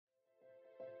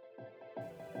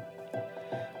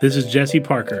This is Jesse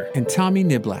Parker. And Tommy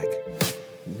Niblack.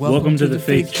 Welcome to the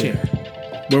Faith Chair,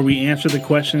 where we answer the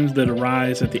questions that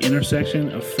arise at the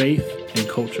intersection of faith and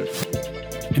culture.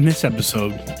 In this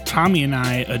episode, Tommy and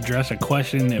I address a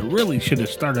question that really should have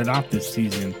started off this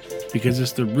season because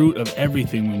it's the root of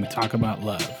everything when we talk about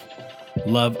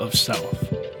love of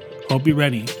self. Hope you're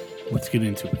ready. Let's get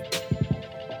into it.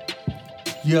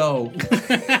 Yo.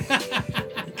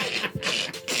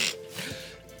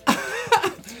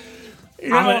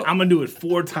 I'm going to do it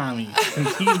for Tommy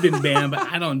since he's been banned, but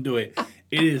I don't do it.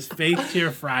 It is Faith Chair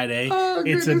Friday.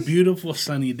 It's a beautiful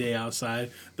sunny day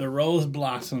outside. The rose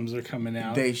blossoms are coming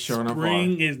out. They sure enough are.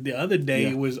 Spring is the other day.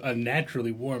 It was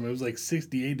unnaturally warm. It was like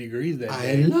 68 degrees that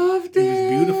day. I loved it.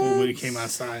 It was beautiful when it came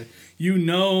outside. You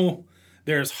know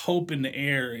there's hope in the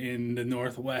air in the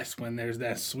Northwest when there's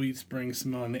that sweet spring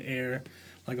smell in the air.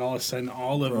 Like all of a sudden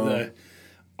all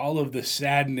of the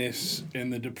sadness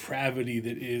and the depravity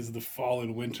that is the fall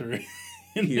and winter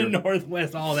in the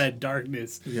Northwest, all that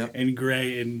darkness and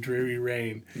gray and dreary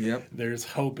rain. Yep. There's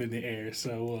hope in the air.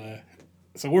 So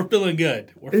we're feeling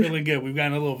good. We're feeling good. We've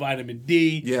gotten a little vitamin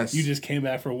D. Yes. You just came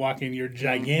back from walking your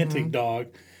gigantic dog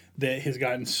that has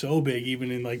gotten so big even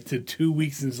in like 2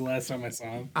 weeks since the last time I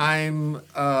saw him.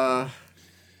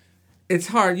 It's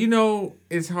hard. You know,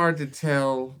 it's hard to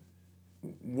tell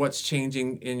what's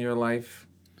changing in your life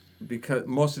because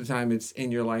most of the time it's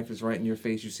in your life. It's right in your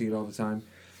face. You see it all the time.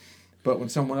 But when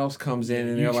someone else comes in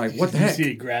and they're like, what the heck? You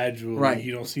see it gradually. Right.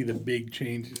 You don't see the big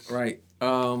changes. Right.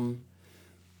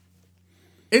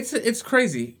 It's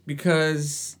crazy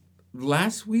because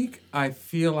last week I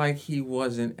feel like he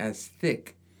wasn't as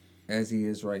thick as he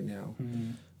is right now.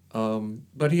 Mm-hmm.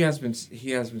 But he has been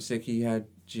sick. He had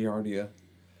Giardia.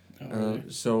 Really?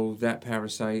 So that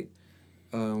parasite,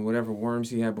 whatever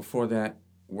worms he had before that,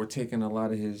 were taking a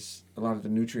lot of the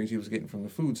nutrients he was getting from the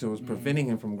food, so it was preventing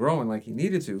him from growing like he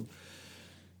needed to.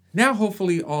 Now,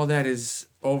 hopefully, all that is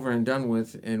over and done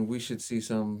with, and we should see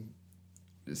some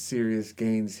serious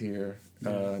gains here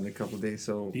in a couple of days.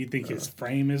 So, do you think his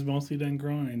frame is mostly done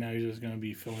growing, and now he's just going to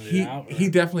be filling it out? Or? He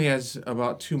definitely has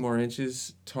about 2 more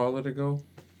inches taller to go.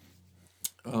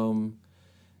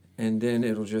 And then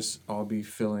it'll just all be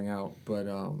filling out. But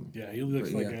yeah, he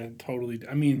looks like a totally.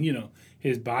 I mean, you know,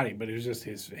 his body, but it was just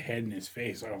his head and his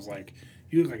face. So I was like,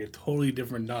 you look like a totally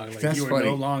different dog. Like That's you were funny.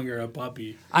 no longer a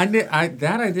puppy. I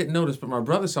didn't notice, but my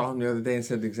brother saw him the other day and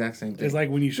said the exact same thing. It's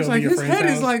like when you show up at your his friend's head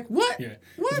house. is like what? Yeah,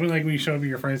 what? It's when when you show up at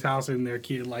your friend's house and their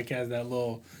kid like has that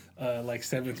little like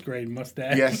 7th grade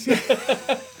mustache. Yes.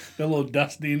 The little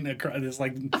dusting across. It's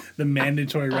like the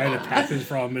mandatory rite of passage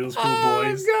for all middle school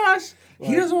boys. Oh gosh.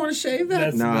 He doesn't want to shave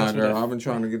that? Nah, girl. I've been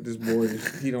trying to get this boy.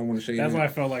 He don't want to shave That's that. what I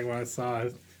felt like when I saw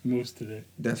Moose today.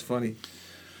 That's funny.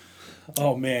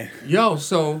 Oh, man. Yo,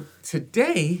 so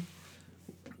today,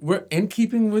 we're in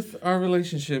keeping with our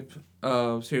relationship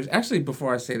series. Actually,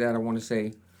 before I say that, I want to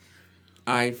say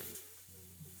I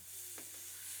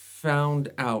found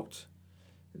out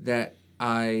that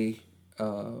I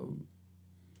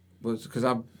was, because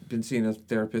I've been seeing a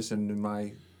therapist, and in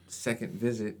my second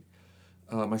visit,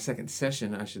 my second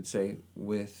session, I should say,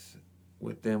 with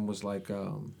them was like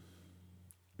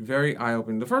very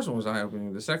eye-opening. The first one was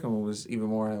eye-opening. The second one was even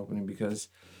more eye-opening because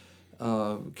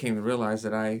came to realize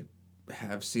that I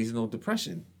have seasonal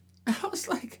depression. I was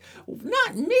like,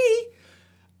 not me.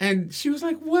 And she was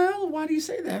like, well, why do you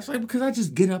say that? I was like, because I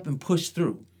just get up and push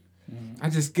through. I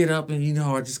just get up and,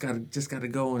 I just gotta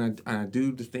go and I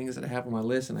do the things that I have on my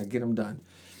list and I get them done.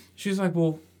 She was like,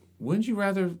 well, wouldn't you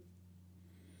rather,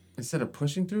 instead of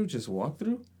pushing through, just walk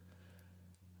through?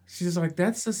 She's like,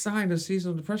 that's a sign of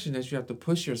seasonal depression that you have to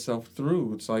push yourself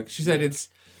through. It's like, she said it's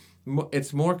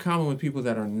more common with people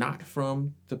that are not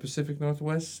from the Pacific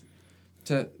Northwest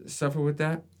to suffer with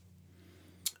that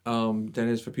than it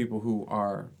is for people who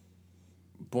are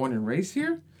born and raised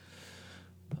here.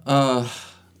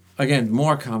 Again,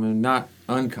 more common, not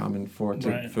uncommon so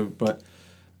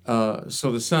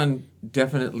the son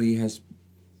definitely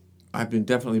I've been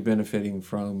definitely benefiting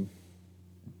from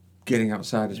getting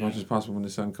outside as much as possible when the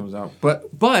sun comes out.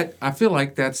 But I feel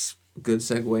like that's a good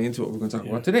segue into what we're going to talk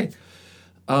about today.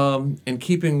 In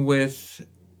keeping with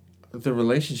the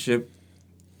relationship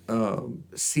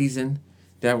season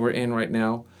that we're in right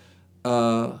now,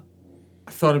 I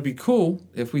thought it'd be cool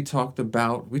if we talked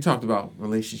about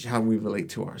relationship, how we relate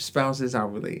to our spouses, how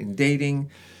we relate in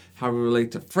dating, how we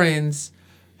relate to friends,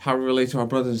 how we relate to our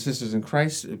brothers and sisters in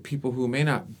Christ, people who may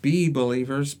not be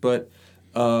believers, but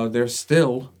they're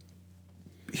still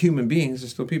human beings, they're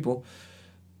still people.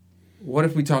 What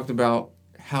if we talked about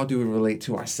how do we relate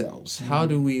to ourselves? Mm-hmm. How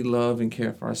do we love and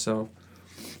care for ourselves?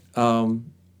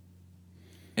 And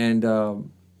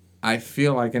I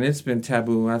feel like, and it's been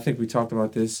taboo, and I think we talked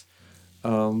about this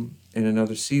in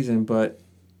another season, but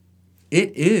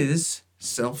it is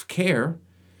self-care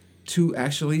to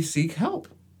actually seek help,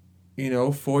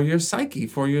 for your psyche,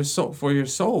 for your soul, for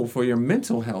your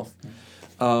mental health.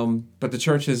 But the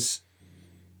churches,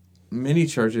 many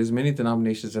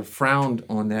denominations have frowned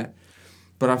on that.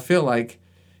 But I feel like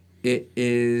it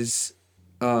is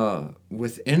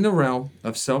within the realm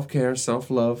of self-care,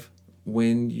 self-love,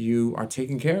 when you are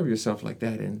taking care of yourself like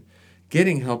that and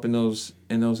getting help in those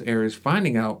areas,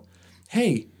 finding out,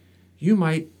 hey, you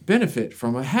might benefit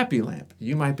from a happy lamp.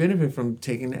 You might benefit from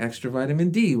taking the extra vitamin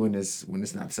D when it's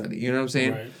not sunny. You know what I'm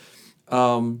saying?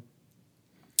 Right.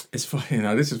 It's funny.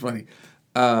 Now, this is funny.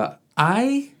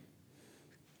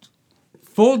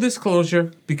 Full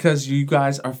disclosure, because you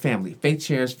guys are family. Faith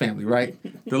Chair's family, right?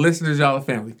 The listeners, y'all are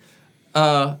family.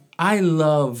 I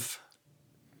love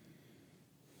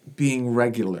being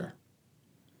regular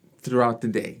throughout the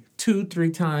day.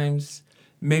 2-3 times,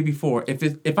 maybe 4.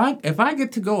 If I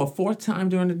get to go a 4th time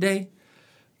during the day,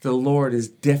 the Lord is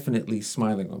definitely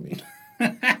smiling on me.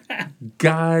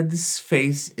 God's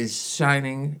face is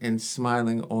shining and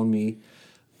smiling on me.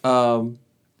 So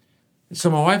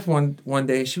my wife one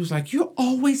day, she was like, "You're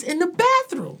always in the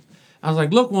bathroom." I was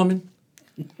like, "Look, woman,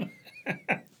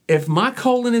 if my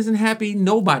colon isn't happy,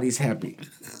 nobody's happy."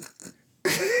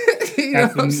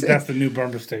 That's the new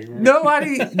bumper sticker.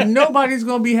 Right? Nobody's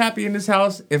gonna be happy in this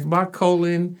house if my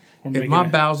colon, if my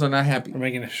bowels are not happy. We're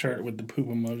making a shirt with the poop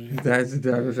emoji. That's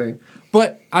the other thing.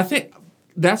 But I think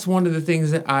that's one of the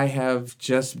things that I have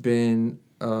just been,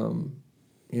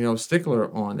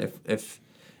 stickler on.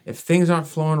 If things aren't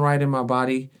flowing right in my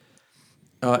body,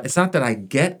 it's not that I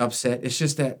get upset. It's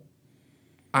just that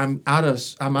I'm out of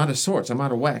sorts. I'm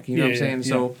out of whack. You know what I'm saying?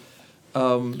 Yeah.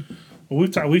 So,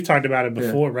 we've talked about it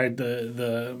before, right?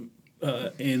 I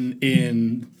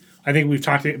think we've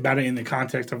talked about it in the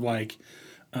context of like,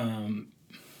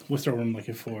 what's the word I'm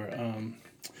looking for?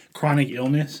 Chronic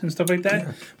illness and stuff like that.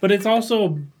 Yeah. But it's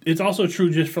also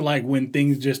true just for like when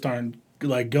things just aren't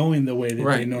like going the way that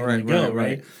they normally go,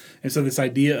 right? And so this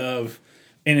idea of,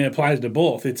 and it applies to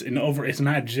both. It's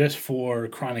not just for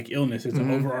chronic illness. It's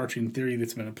an overarching theory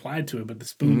that's been applied to it, but the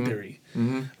spoon theory,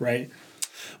 right?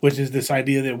 Which is this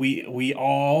idea that we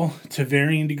all, to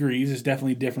varying degrees, is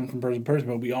definitely different from person to person,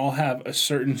 but we all have a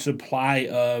certain supply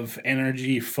of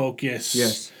energy,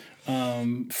 focus,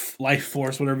 life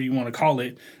force, whatever you want to call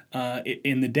it,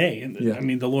 in the day. And I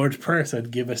mean, the Lord's Prayer said,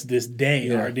 "Give us this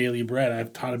day our daily bread."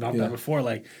 I've taught about that before.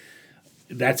 Like,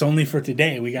 that's only for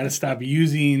today. We got to stop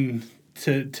using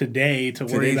today to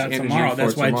worry about tomorrow.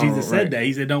 That's why Jesus said that.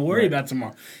 He said, "Don't worry about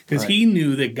tomorrow," because he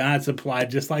knew that God supplied,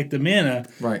 just like the manna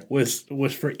was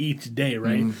for each day,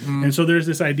 right? Mm-hmm. And so there's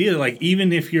this idea, like,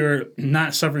 even if you're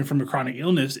not suffering from a chronic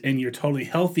illness and you're totally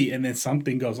healthy, and then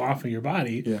something goes off in your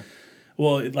body.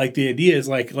 Well, like the idea is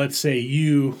like, let's say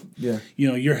you're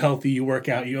healthy, you work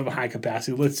out, you have a high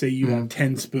capacity. Let's say you have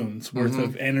 10 spoons worth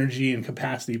of energy and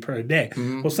capacity per day.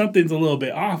 Well, something's a little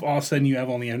bit off. All of a sudden, you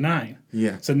only have 9.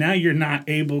 So now you're not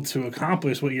able to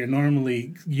accomplish what you're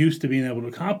normally used to being able to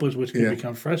accomplish, which can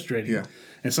become frustrating.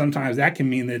 And sometimes that can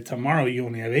mean that tomorrow you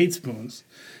only have 8 spoons.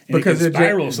 And because it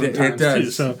spirals sometimes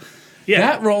too. So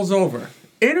that rolls over.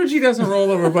 Energy doesn't roll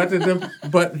over, but the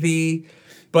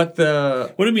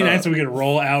would it be nice if we could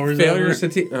roll hours failure over?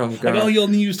 Oh, God. Like, you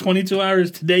only use 22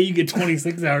 hours today, you get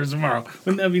 26 hours tomorrow.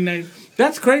 Wouldn't that be nice?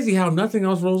 That's crazy how nothing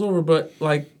else rolls over, but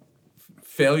like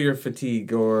failure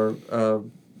fatigue or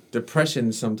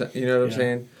depression sometimes. You know what I'm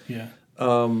saying? Yeah.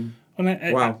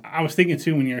 Wow. I was thinking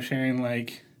too when you were sharing,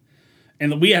 like,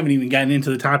 and we haven't even gotten into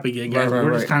the topic yet, guys.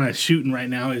 We're just kind of shooting right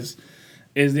now. Is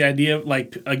the idea of,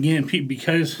 like, again,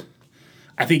 because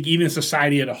I think even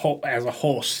society as a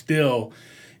whole still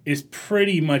is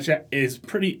pretty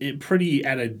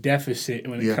at a deficit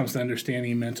when it comes to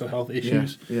understanding mental health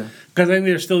issues. Because I think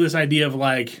there's still this idea of,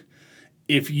 like,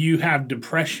 if you have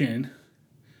depression,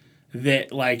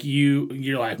 that, like,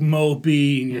 you're like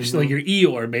mopey and you're still like your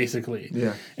Eeyore, basically.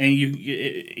 And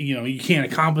you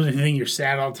can't accomplish anything. You're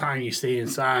sad all the time. You stay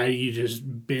inside. You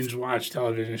just binge watch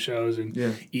television shows and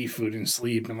eat food and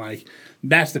sleep, and, like,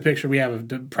 that's the picture we have of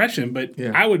depression. But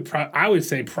I would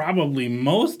say probably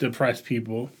most depressed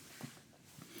people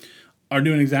are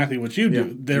doing exactly what you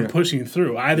do. They're pushing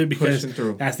through, either because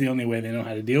that's the only way they know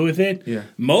how to deal with it.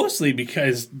 Mostly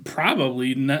because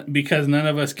because none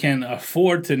of us can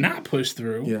afford to not push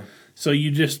through. So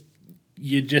you just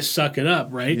suck it up,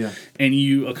 right? And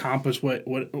you accomplish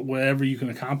whatever you can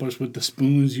accomplish with the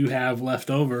spoons you have left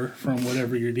over from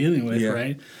whatever you're dealing with,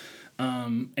 right?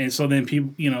 And so then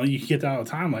people, you get that all the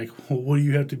time. Like, well, what do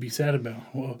you have to be sad about?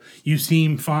 Well, you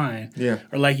seem fine. Yeah.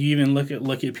 Or like you even look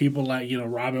at people like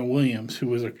Robin Williams, who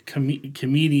was a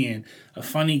comedian, a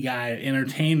funny guy,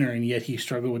 entertainer, and yet he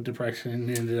struggled with depression and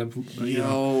ended up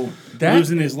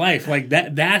losing his life. Like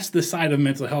that's the side of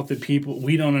mental health that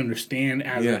we don't understand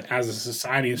as a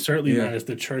society, and certainly not as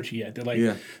the church yet. They're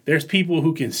like, there's people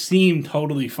who can seem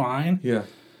totally fine. Yeah.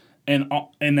 And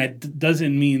that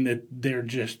doesn't mean that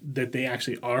that they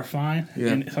actually are fine. Yeah.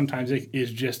 And sometimes it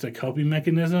is just a coping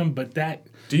mechanism. But that.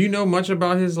 Do you know much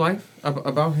about his life?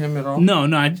 About him at all? No.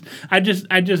 I just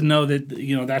know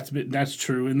that that's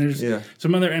true. And there's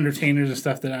some other entertainers and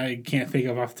stuff that I can't think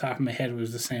of off the top of my head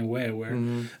was the same way, where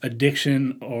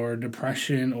addiction or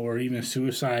depression or even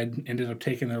suicide ended up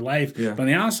taking their life. Yeah. But on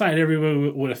the outside, everybody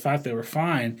would have thought they were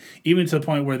fine, even to the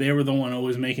point where they were the one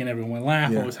always making everyone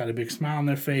laugh, always had a big smile on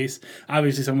their face.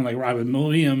 Obviously, someone like Robin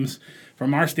Williams,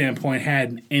 from our standpoint,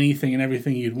 had anything and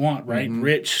everything you'd want, right?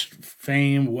 Rich,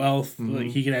 fame, wealth. Like,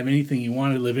 he could have anything he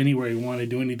wanted, live anywhere he wanted,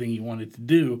 do anything he wanted to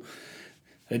do.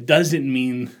 It doesn't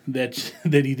mean that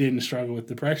he didn't struggle with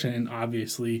depression, and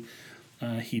obviously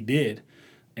he did.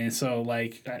 And so, I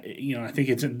think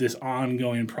it's this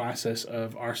ongoing process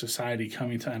of our society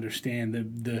coming to understand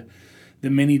the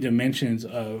many dimensions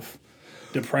of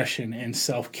depression and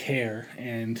self-care.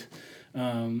 And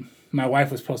my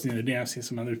wife was posting the other day, I've seen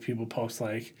some other people post,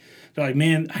 they're like,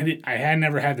 man, I had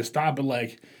never had to stop,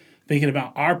 but thinking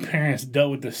about our parents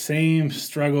dealt with the same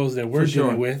struggles that we're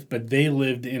dealing with, but they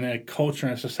lived in a culture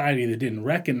and a society that didn't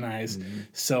recognize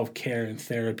self-care and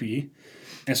therapy.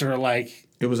 And sort of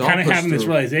it was kind of having this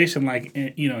realization,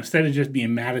 instead of just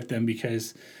being mad at them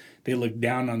because they look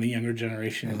down on the younger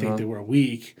generation and think they were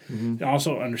weak, they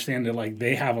also understand that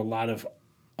they have a lot of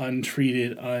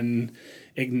untreated,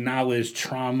 unacknowledged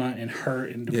trauma and hurt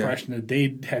and depression that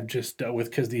they have just dealt with,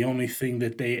 because the only thing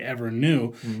that they ever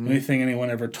knew, the only thing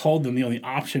anyone ever told them, the only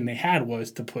option they had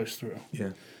was to push through.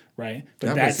 Yeah. Right?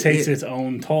 But that takes its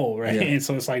own toll, right? Yeah. And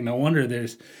so it's no wonder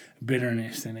there's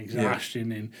bitterness and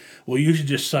exhaustion and, well, you should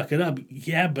just suck it up.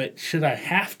 Yeah, but should I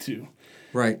have to?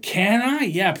 Right. Can I?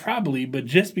 Yeah, probably. But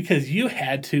just because you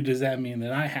had to, does that mean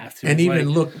that I have to? And even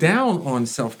look down on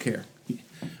self-care.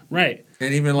 Right.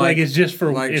 And even it's just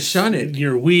for shun it.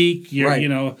 You're weak.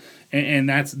 You're and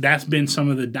that's been some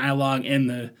of the dialogue and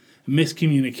the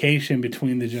miscommunication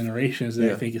between the generations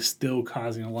that I think is still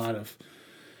causing a lot of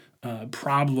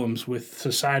problems with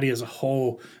society as a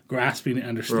whole, grasping and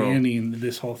understanding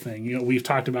this whole thing. We've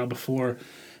talked about before.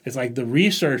 It's the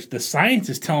research, the science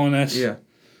is telling us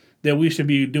that we should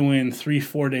be doing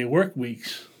 3-4 day work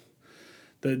weeks.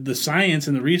 The science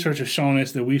and the research has shown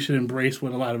us that we should embrace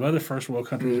what a lot of other first world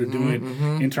countries are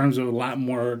doing in terms of a lot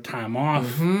more time off,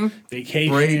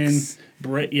 vacation,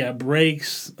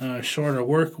 breaks, shorter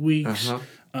work weeks,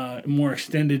 more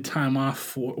extended time off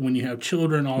for when you have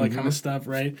children, all that kind of stuff,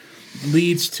 right?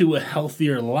 Leads to a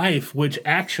healthier life, which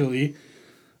actually,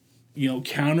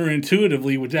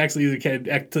 counterintuitively, which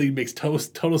actually makes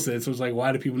total sense. It was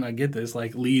why do people not get this?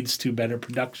 Leads to better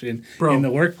production in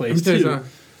the workplace too.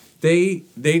 They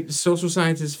social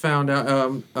scientists found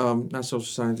out, not social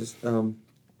scientists,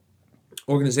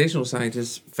 organizational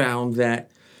scientists found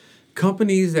that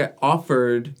companies that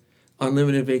offered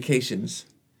unlimited vacations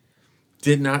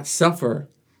did not suffer,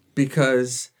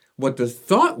 because what the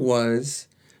thought was,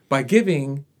 by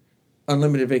giving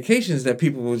unlimited vacations, that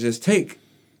people will just take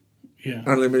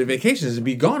unlimited vacations and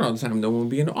be gone all the time. No one would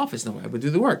be in the office. No one would do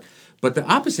the work. But the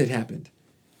opposite happened.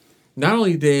 Not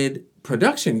only did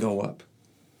production go up,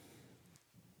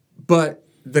 but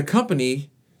the company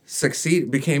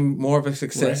became more of a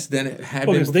success than it had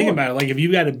been before. Think about it. If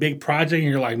you got a big project and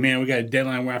you're like, man, we got a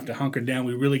deadline, we have to hunker down,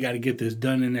 we really got to get this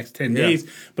done in the next 10 days.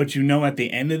 But at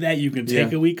the end of that, you can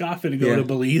take a week off and go to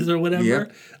Belize or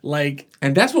whatever.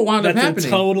 And that's what wound up happening. That's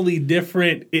totally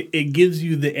different. It gives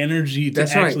you the energy to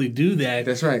actually do that.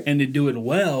 That's right. And to do it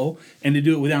well and to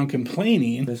do it without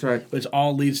complaining. That's right. Which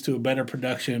all leads to a better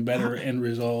production, better end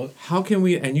result. How can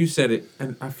we, and you said it,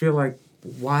 and I feel like,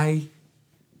 why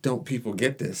don't people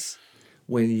get this?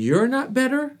 When you're not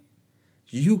better,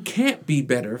 you can't be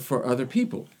better for other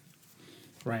people.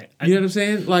 Right. You know what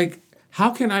I'm saying? How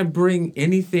can I bring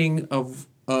anything of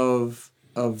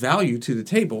value to the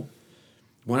table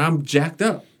when I'm jacked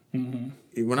up?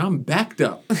 Mm-hmm. When I'm backed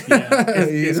up?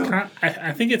 Yeah.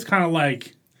 I think it's kind of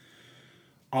like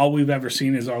all we've ever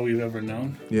seen is all we've ever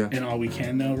known. Yeah. And all we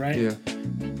can know, right? Yeah.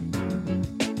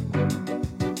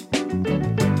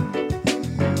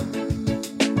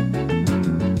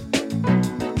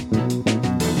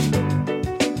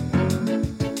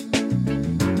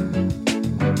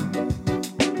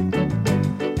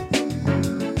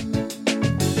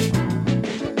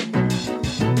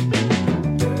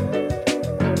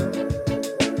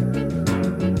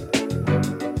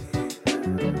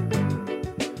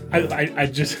 I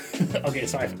just okay.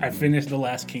 So I finished The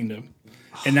Last Kingdom,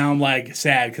 and now I'm like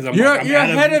sad because I'm You're out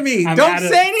ahead of me. Don't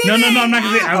say anything. No, I'm not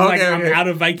gonna say. I'm Okay. out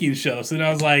of Viking show. So then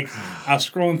I was like, I was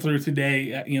scrolling through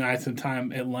today. You know, I had some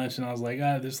time at lunch, and I was like,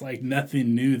 there's like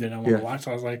nothing new that I want to watch.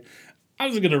 So I was like, I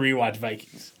was gonna rewatch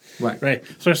Vikings. Right.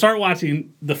 So I start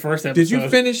watching the first episode. Did you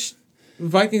finish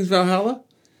Vikings Valhalla?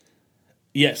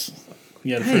 Yes.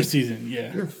 Yeah, the first season.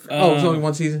 Yeah. It's only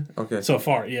one season. Okay. So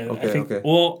far, yeah. Okay, I think. okay.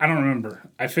 Well, I don't remember.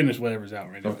 I finished whatever's out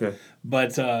right now. Okay.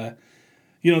 But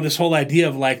you know, this whole idea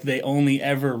of like they only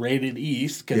ever raided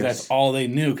east because that's all they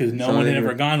knew because no one had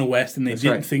ever gone west and they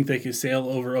didn't think they could sail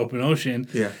over open ocean.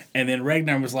 Yeah. And then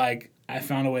Ragnar was like, I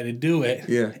found a way to do it.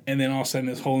 Yeah. And then all of a sudden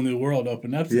this whole new world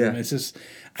opened up to them. It's just,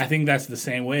 I think that's the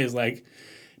same way as like,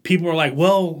 people are like,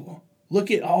 well, look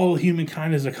at all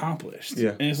humankind has accomplished.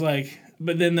 Yeah. And it's like,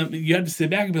 but then you have to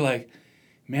sit back and be like,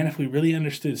 man, if we really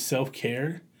understood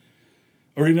self-care,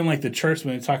 or even like the church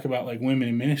when they talk about like women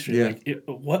in ministry, like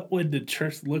what would the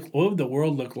church look? What would the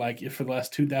world look like if for the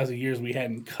last 2,000 years we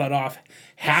hadn't cut off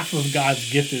half of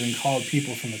God's gifted and called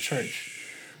people from the church?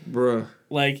 Bruh.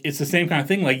 Like it's the same kind of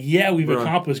thing. Like we've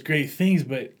accomplished great things,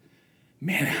 but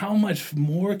man, how much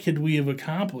more could we have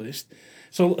accomplished?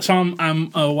 So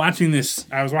I'm watching this.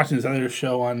 I was watching this other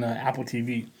show on Apple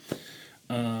TV,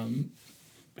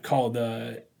 called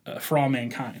For All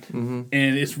Mankind, and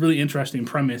it's really interesting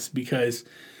premise because,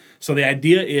 so the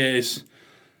idea is,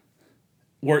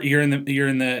 you're in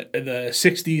the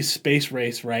 60s space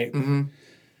race, right? Mm-hmm.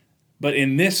 But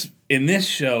in this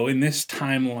show, in this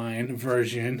timeline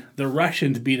version, the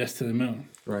Russians beat us to the moon,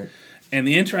 right? And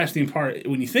the interesting part,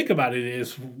 when you think about it,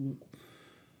 is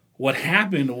what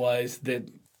happened was that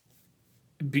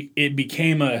it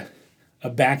became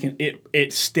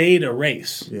it stayed a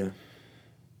race. Yeah.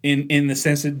 In the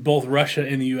sense that both Russia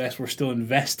and the U.S. were still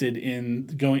invested in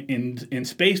going in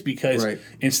space because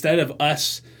instead of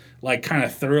us like kind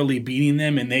of thoroughly beating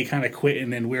them and they kind of quit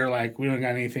and then we're like, we don't got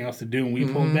anything else to do and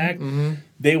we pulled back,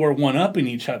 they were one-upping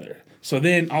each other. So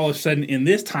then all of a sudden in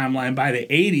this timeline, by the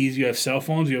 80s, you have cell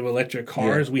phones, you have electric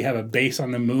cars, we have a base on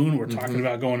the moon, we're talking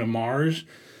about going to Mars.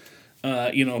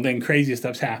 Then crazy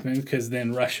stuff's happened because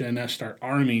then Russia and us start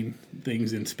arming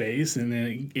things in space, and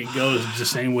then it goes the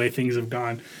same way things have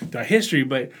gone throughout history.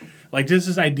 But like just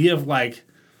this idea of like,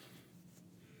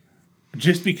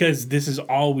 just because this is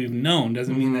all we've known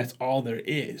doesn't mean that's all there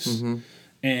is.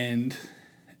 And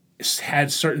it's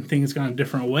had certain things gone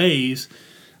different ways,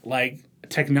 like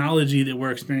technology that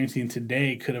we're experiencing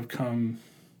today could have come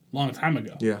a long time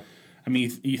ago. Yeah, I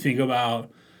mean, you think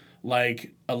about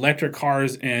like electric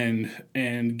cars and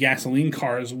gasoline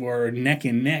cars were neck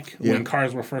and neck when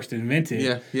cars were first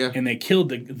invented. And they killed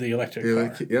the electric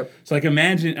car. So like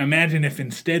imagine if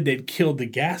instead they'd killed the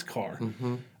gas car.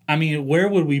 I mean, where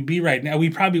would we be right now? We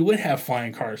probably would have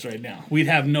flying cars right now. We'd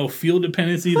have no fuel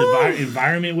dependency. The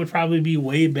environment would probably be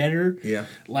way better. Yeah.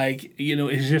 Like,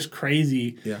 it's just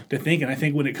crazy to think. And I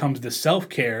think when it comes to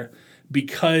self-care,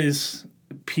 because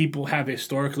people have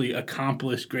historically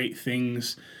accomplished great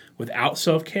things without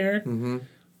self-care,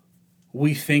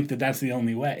 we think that that's the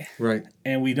only way. Right.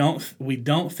 And we don't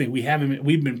think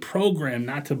we've been programmed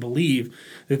not to believe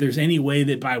that there's any way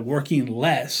that by working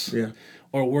less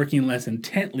or working less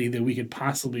intently that we could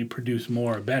possibly produce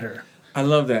more or better. I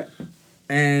love that.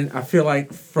 And I feel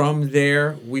like from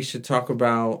there we should talk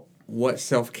about what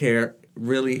self-care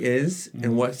really is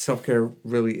and what self-care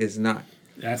really is not.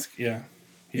 You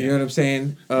know what I'm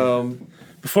saying?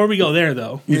 Before we go there,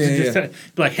 though, we should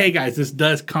just be like, hey, guys, this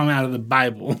does come out of the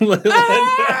Bible.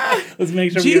 Let's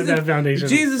make sure we have that foundation.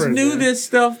 Jesus knew this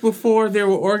stuff before there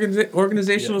were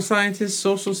organizational scientists,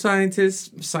 social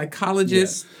scientists,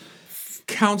 psychologists,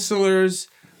 counselors.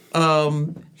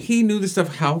 He knew this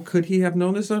stuff. How could he have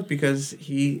known this stuff? Because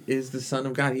he is the Son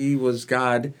of God. He was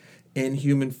God in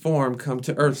human form come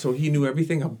to earth. So he knew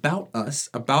everything about us,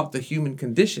 about the human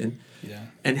condition,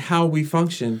 and how we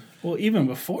function. Well, even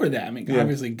before that, I mean,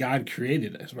 obviously God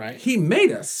created us, right? He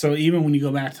made us. So even when you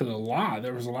go back to the law,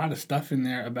 there was a lot of stuff in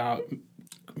there about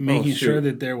making sure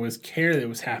that there was care that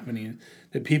was happening,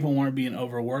 that people weren't being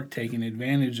overworked, taken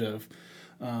advantage of.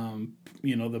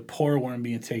 The poor weren't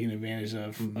being taken advantage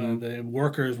of. The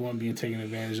workers weren't being taken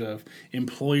advantage of.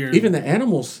 Employers, even the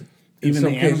animals. Even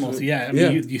the animals, I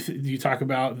mean, you talk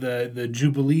about the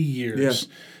Jubilee years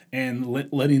and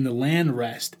letting the land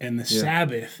rest and the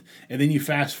Sabbath, and then you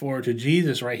fast forward to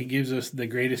Jesus, right? He gives us the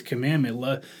greatest commandment: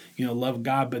 love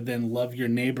God, but then love your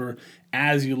neighbor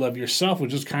as you love yourself,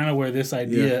 which is kind of where this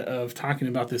idea of talking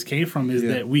about this came from. Is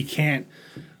that we can't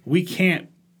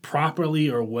properly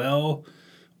or well,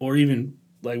 or even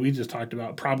like we just talked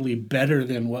about, probably better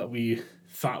than what we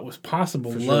thought was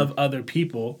possible, love other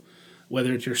people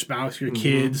whether it's your spouse, your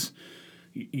kids,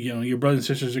 your brothers and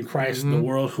sisters in Christ, the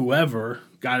world, whoever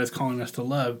God is calling us to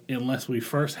love, unless we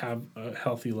first have a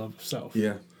healthy love of self.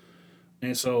 Yeah.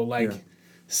 And so,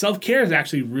 self-care is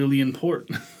actually really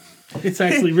important. It's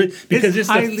actually because it's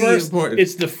highly the first important.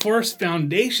 It's the first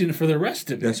foundation for the rest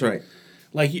of it. That's right.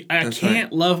 I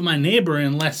can't love my neighbor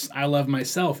unless I love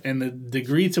myself, and the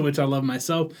degree to which I love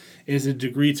myself is the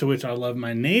degree to which I love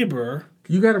my neighbor.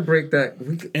 You got to break that.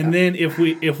 And then if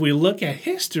we look at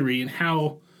history and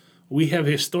how we have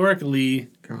historically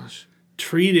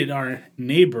treated our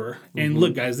neighbor, and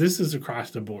look, guys, this is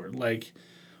across the board.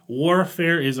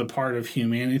 Warfare is a part of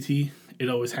humanity. It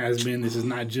always has been. This is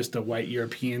not just a white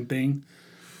European thing.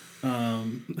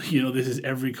 This is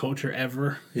every culture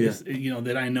ever. Yeah.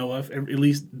 That I know of. At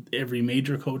least every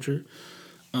major culture.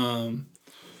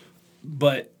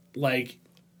 But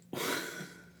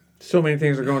so many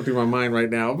things are going through my mind right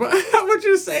now. But what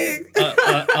you're saying,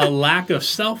 a lack of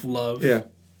self-love. Yeah.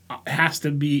 Has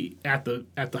to be at the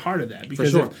heart of that,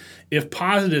 because if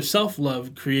positive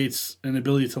self-love creates an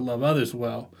ability to love others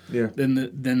well, then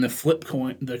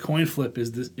the coin flip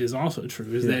is also true.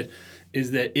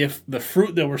 Is that if the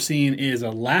fruit that we're seeing is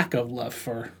a lack of love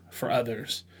for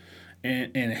others,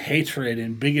 and hatred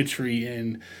and bigotry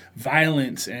and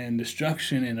violence and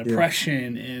destruction and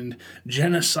oppression and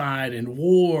genocide and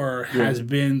war has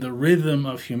been the rhythm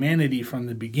of humanity from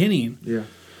the beginning. Yeah.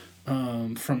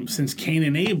 Since Cain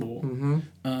and Abel,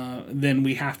 then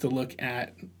we have to look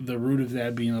at the root of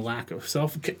that being a lack of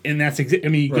self. And that's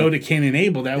go to Cain and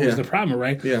Abel. That was the problem,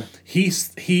 right? Yeah.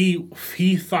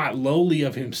 He thought lowly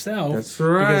of himself. That's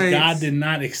right. Because God did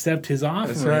not accept his offering.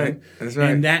 That's right. That's right.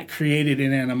 And that created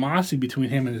an animosity between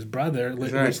him and his brother,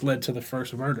 which led to the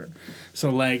first murder.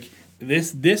 So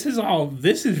this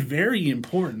is very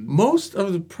important. Most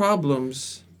of the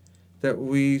problems that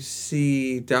we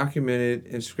see documented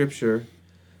in Scripture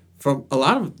from a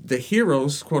lot of the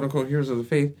heroes, quote-unquote heroes of the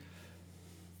faith,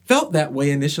 felt that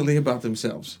way initially about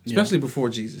themselves, especially before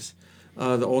Jesus.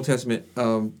 The Old Testament,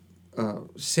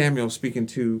 Samuel speaking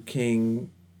to King,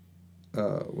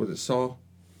 was it Saul,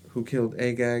 who killed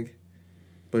Agag,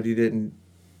 but he didn't.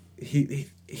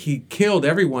 He killed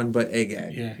everyone but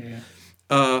Agag.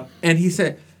 Yeah. And he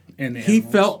said, and he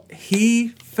felt.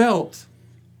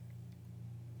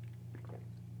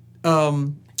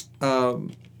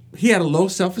 He had a low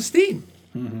self-esteem.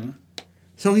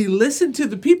 So he listened to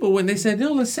the people when they said,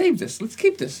 "No, let's save this. Let's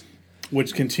keep this."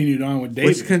 Which continued on with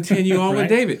David. Right? With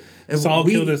David. And Saul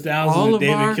killed his 1,000, and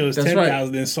David killed his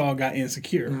 10,000, and Saul got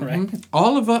insecure. Right.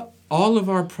 All of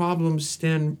our problems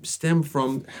stem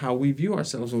from how we view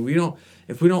ourselves. When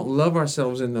if we don't love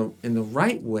ourselves in the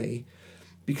right way,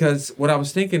 because what I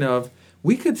was thinking of,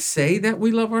 we could say that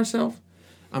we love ourselves.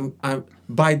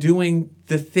 By doing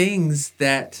the things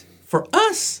that for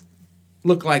us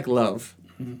look like love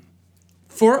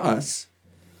for us,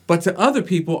 but to other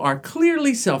people are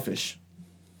clearly selfish.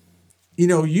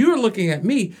 You're looking at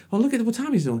me. Oh, look at what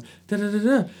Tommy's doing. Da da da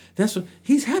da. That's what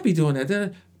he's happy doing that. Da,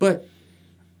 da. But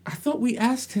I thought we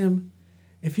asked him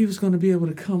if he was going to be able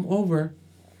to come over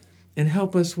and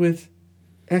help us with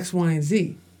X, Y, and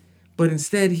Z. But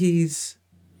instead, he's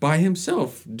by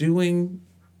himself doing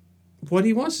what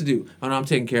he wants to do. Oh, no, I'm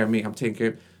taking care of me. I'm taking care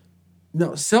of...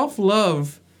 No,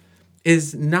 self-love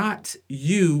is not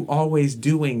you always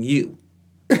doing you.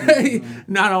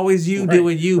 Not always you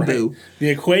doing you, boo. The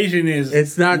equation is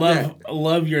it's not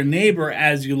love your neighbor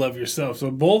as you love yourself. So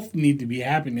both need to be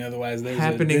happening. Otherwise, there's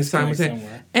happening a disconnect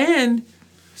somewhere. And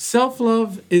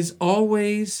self-love is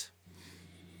always...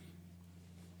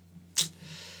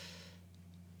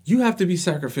 You have to be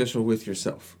sacrificial with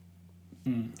yourself.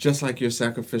 Just like you're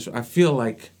sacrificial. I feel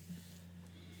like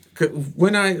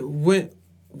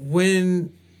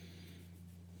when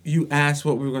you asked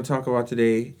what we were going to talk about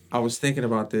today, I was thinking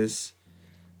about this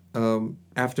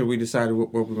after we decided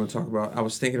what we were going to talk about. I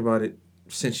was thinking about it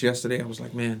since yesterday. I was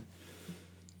like, man,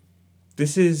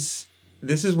 this is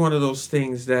one of those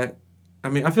things that,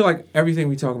 I feel like everything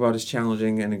we talk about is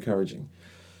challenging and encouraging.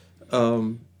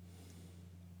 But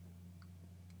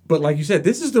like you said,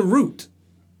 this is the root.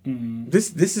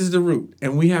 This is the root,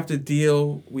 and we have to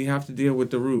deal with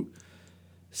the root.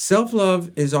 Self-love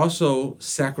is also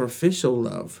sacrificial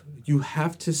love. You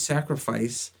have to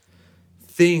sacrifice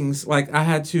things. Like I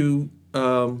had to,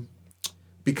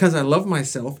 because I love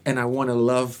myself and I want to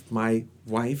love my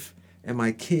wife and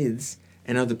my kids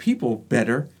and other people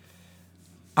better,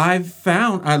 I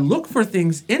look for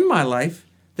things in my life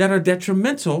that are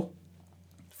detrimental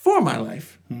for my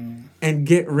life. And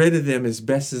get rid of them as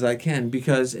best as I can,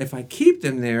 because if I keep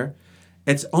them there,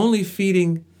 it's only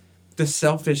feeding the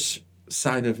selfish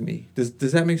side of me.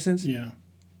 Does that make sense? Yeah.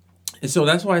 And so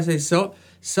that's why I say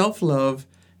self-love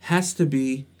has to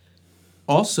be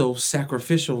also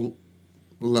sacrificial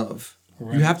love.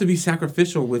 Right. You have to be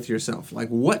sacrificial with yourself. Like,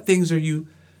 what things are you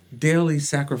daily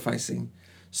sacrificing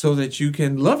so that you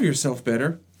can love yourself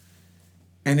better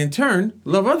and in turn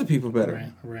love other people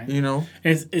better? Right. You know?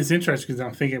 It's interesting because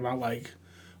I'm thinking about like,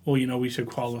 well, you know, we should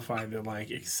qualify that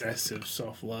like excessive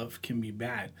self-love can be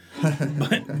bad.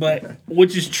 but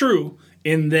which is true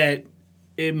in that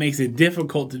it makes it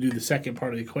difficult to do the second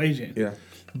part of the equation. Yeah.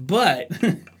 But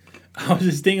I was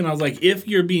just thinking, I was like, if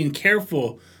you're being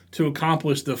careful to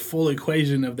accomplish the full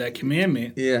equation of that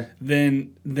commandment,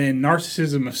 then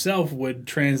narcissism of self would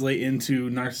translate into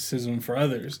narcissism for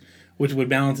others, which would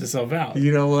balance itself out.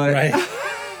 You know what? Right?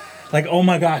 Like, oh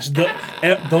my gosh,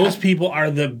 those people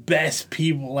are the best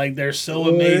people. Like, they're so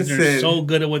amazing. They're so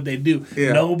good at what they do.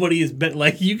 Yeah. Nobody is better.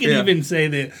 Like, you can even say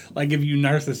that, like, if you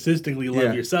narcissistically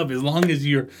love yourself, as long as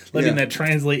you're letting that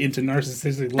translate into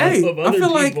narcissistic love of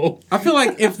other people. I feel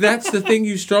like if that's the thing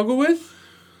you struggle with,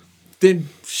 then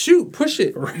shoot, push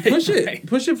it. Right, push it.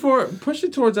 Push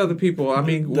it towards other people. I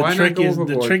mean, why not go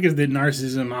overboard? The trick is that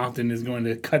narcissism often is going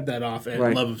to cut that off at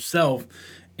love of self,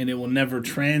 and it will never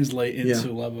translate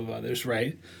into love of others,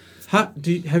 right? I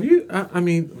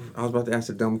mean, I was about to ask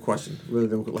a dumb question. Really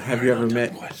dumb. Have you ever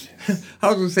met? I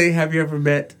was going to say, have you ever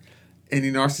met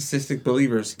any narcissistic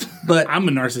believers? But I'm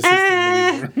a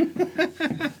narcissistic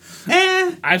believer.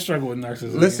 I struggle with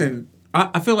narcissism. Listen,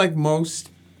 I feel like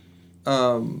most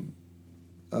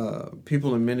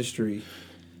people in ministry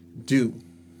do,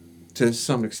 to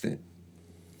some extent.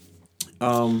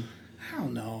 I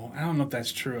don't know. I don't know if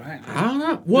that's true. I don't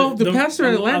know. Well, the pastor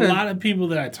in Atlanta... A lot of people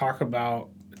that I talk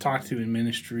to in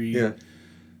ministry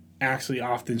actually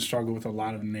often struggle with a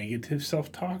lot of negative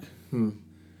self-talk. A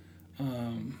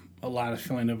lot of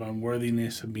feeling of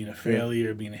unworthiness, of being a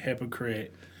failure, being a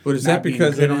hypocrite. But is that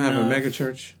because they don't have a mega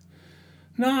church?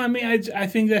 No, I mean, I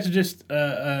think that's just...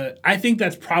 I think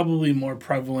that's probably more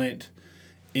prevalent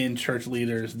in church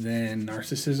leaders than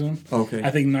narcissism. Okay.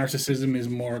 I think narcissism is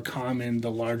more common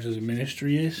the larger the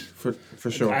ministry is. For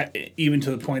sure. Even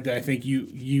to the point that I think you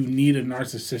need a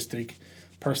narcissistic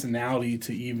personality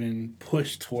to even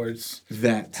push towards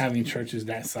that having churches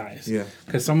that size. Yeah.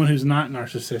 Because someone who's not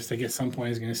narcissistic at some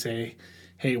point is going to say,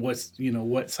 hey,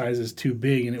 what size is too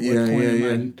big, and at what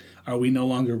point are we no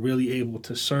longer really able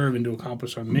to serve and to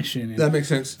accomplish our mission? And, that makes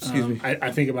sense. Excuse me.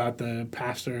 I think about the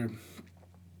pastor...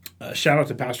 shout out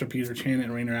to Pastor Peter Chan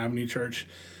at Rainer Avenue Church.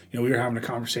 We were having a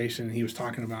conversation, and he was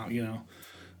talking about,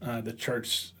 the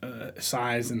church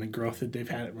size and the growth that they've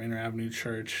had at Rainer Avenue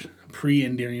Church pre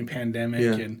and during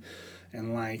pandemic,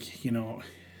 and like,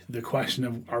 the question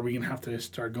of, are we gonna have to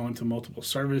start going to multiple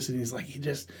services? And he's like,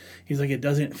 it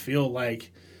doesn't feel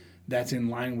like that's in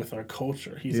line with our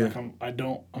culture. He's like, I'm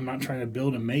not trying to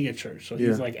build a mega church. So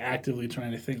he's like actively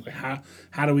trying to think like,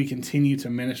 how do we continue to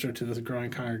minister to this growing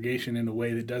congregation in a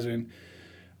way that doesn't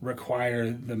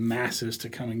require the masses to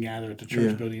come and gather at the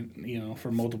church building,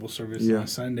 for multiple services on a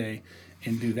Sunday,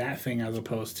 and do that thing, as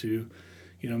opposed to,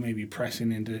 maybe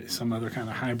pressing into some other kind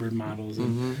of hybrid models.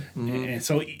 And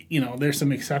so, there's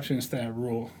some exceptions to that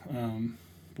rule,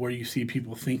 where you see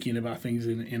people thinking about things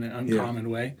in an uncommon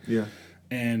way. Yeah.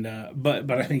 And but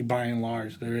I think by and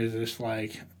large there is this,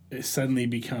 like, it suddenly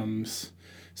becomes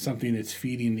something that's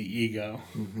feeding the ego.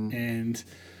 And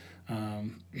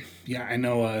I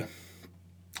know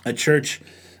a church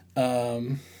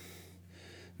that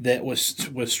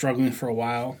was struggling for a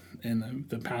while, and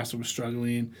the pastor was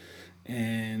struggling,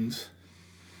 and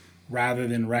rather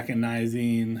than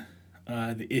recognizing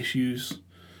the issues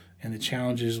and the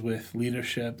challenges with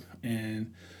leadership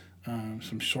and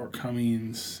some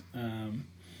shortcomings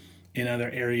in other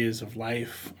areas of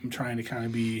life, I'm trying to kind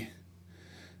of be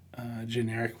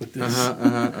generic with this.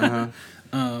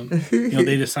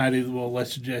 They decided, well,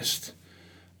 let's just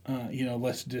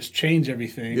change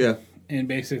everything, and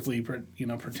basically,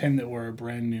 pretend that we're a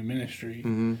brand new ministry,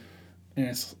 and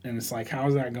it's like, how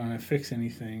is that going to fix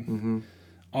anything?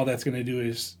 All that's going to do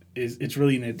is it's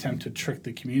really an attempt to trick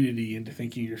the community into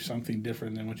thinking you're something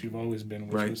different than what you've always been,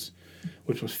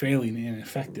 which was failing and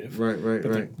ineffective.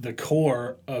 But the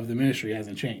core of the ministry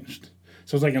hasn't changed.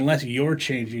 So it's like, unless you're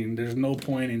changing, there's no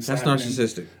point in that's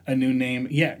narcissistic. A new name.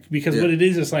 Yeah, because what it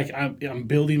is like, I'm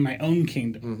building my own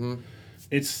kingdom.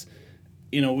 It's,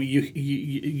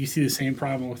 you see the same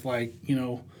problem with, like,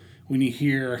 when you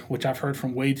hear, which I've heard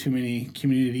from way too many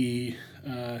community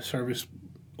service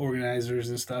organizers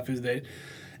and stuff, is that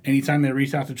anytime they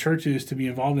reach out to churches to be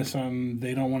involved in something,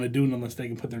 they don't want to do it unless they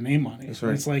can put their name on it. That's right.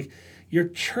 And it's like, your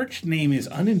church name is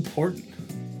unimportant.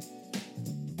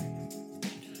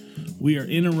 we are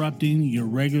interrupting your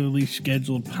regularly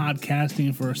scheduled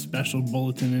podcasting for a special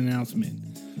bulletin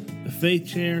announcement. The Faith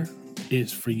Chair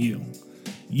is for you.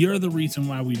 You're the reason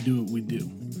why we do what we do.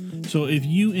 So if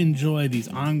you enjoy these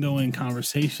ongoing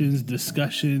conversations,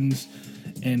 discussions,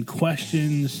 and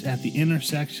questions at the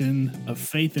intersection of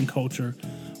faith and culture,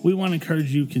 we want to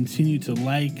encourage you to continue to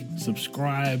like,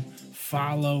 subscribe,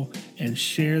 follow, and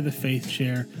share the Faith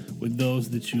Chair with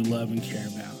those that you love and care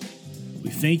about.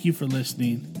 We thank you for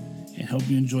listening and hope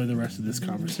you enjoy the rest of this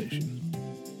conversation.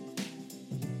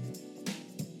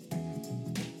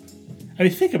 I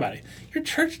mean, think about it. Your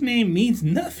church name means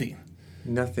nothing.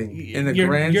 Nothing. In the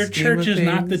grand your scheme church of is things,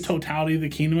 not the totality of the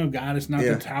kingdom of God. It's not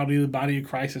the totality of the body of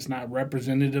Christ. It's not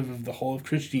representative of the whole of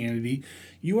Christianity.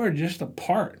 You are just a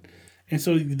part. And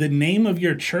so the name of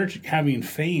your church having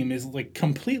fame is like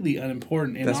completely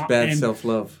unimportant. And that's bad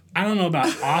self-love. I don't know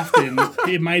about often.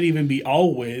 It might even be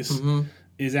always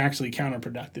is actually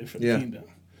counterproductive for the kingdom.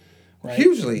 Right?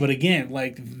 Hugely. But again,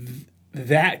 like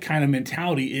that kind of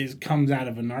mentality comes out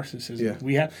of a narcissism.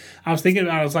 Yeah. I was thinking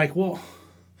about it, I was like, well,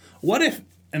 what if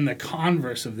in the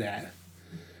converse of that,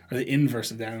 or the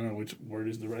inverse of that, I don't know which word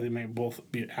is the right, they may both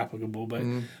be applicable, but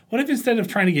what if instead of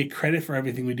trying to get credit for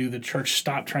everything we do, the church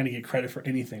stopped trying to get credit for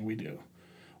anything we do?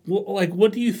 Well, like,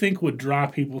 what do you think would draw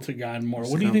people to God more?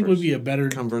 What do you think would be a better,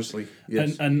 conversely,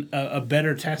 yes, a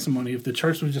better testimony if the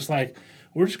church was just like,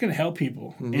 we're just going to help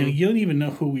people, and you don't even know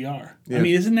who we are. Yeah. I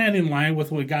mean, isn't that in line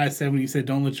with what God said when he said,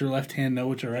 don't let your left hand know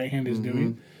what your right hand is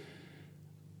doing?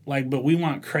 Like, but we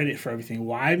want credit for everything.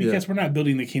 Why? Because we're not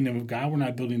building the kingdom of God. We're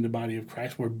not building the body of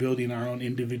Christ. We're building our own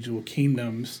individual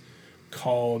kingdoms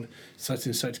called such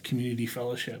and such community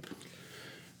fellowship.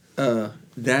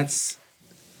 That's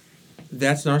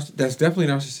definitely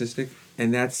narcissistic,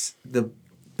 and that's the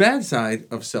bad side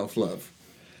of self-love.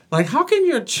 Like, how can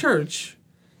your church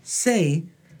say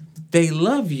they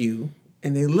love you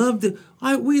and they love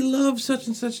we love such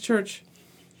and such church,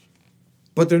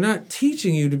 but they're not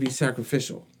teaching you to be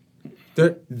sacrificial?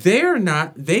 They're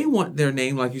not. They want their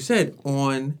name, like you said,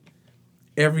 on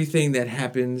everything that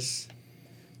happens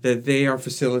that they are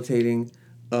facilitating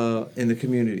in the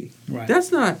community. Right.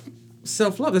 That's not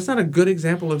self-love. That's not a good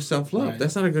example of self-love. Right.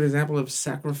 That's not a good example of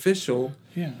sacrificial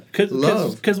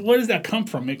love. Because what does that come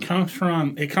from? It comes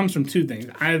from two things.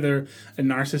 Either a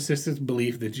narcissistic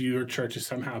belief that your church is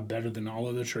somehow better than all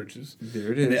other churches.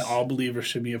 There it is. And that all believers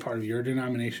should be a part of your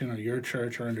denomination or your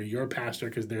church or under your pastor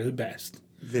because they're the best.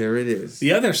 There it is.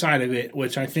 The other side of it,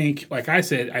 which I think, like I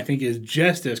said, I think is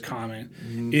just as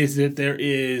common, is that there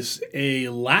is a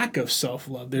lack of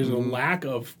self-love. There's a lack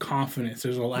of confidence.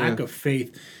 There's a lack of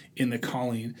faith in the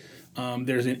calling.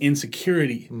 There's an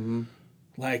insecurity.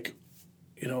 Like,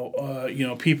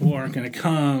 people aren't going to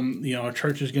come. Our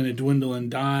church is going to dwindle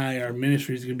and die. Our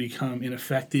ministry is going to become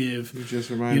ineffective. You just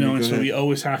reminded me. And so we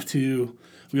always have to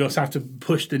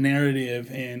push the narrative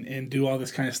and do all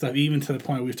this kind of stuff, even to the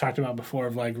point we've talked about before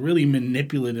of like really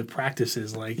manipulative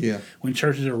practices, like when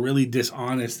churches are really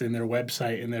dishonest in their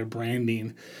website and their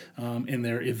branding, in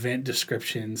their event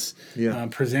descriptions,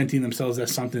 presenting themselves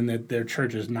as something that their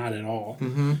church is not at all.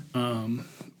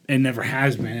 And never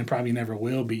has been and probably never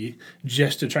will be,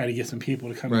 just to try to get some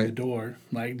people to come in the door.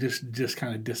 Like just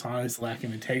kind of dishonest, lack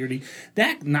of integrity.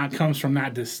 That comes from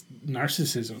not just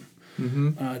narcissism.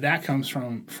 That comes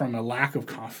from a lack of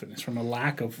confidence, from a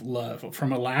lack of love,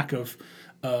 from a lack of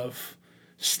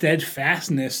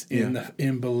steadfastness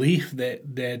in belief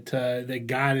that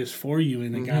God is for you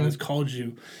and that God has called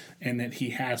you and that He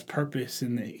has purpose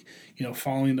and that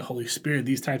following the Holy Spirit.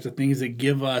 These types of things that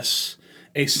give us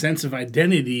a sense of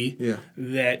identity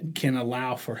that can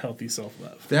allow for healthy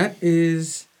self-love. That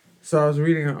is, so I was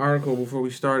reading an article before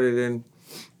we started, and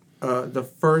the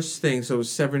first thing, so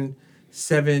seven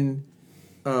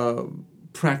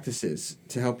practices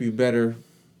to help you better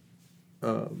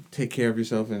take care of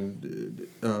yourself and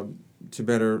to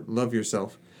better love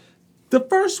yourself. The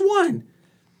first one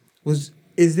is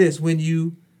this: when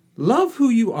you love who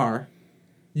you are,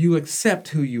 you accept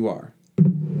who you are.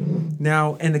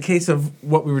 Now, in the case of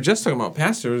what we were just talking about,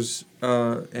 pastors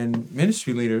and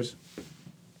ministry leaders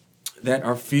that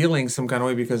are feeling some kind of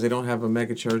way because they don't have a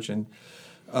mega church and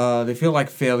they feel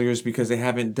like failures because they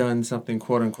haven't done something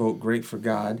quote unquote great for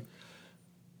God.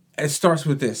 It starts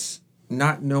with this: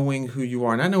 not knowing who you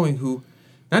are, not knowing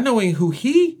who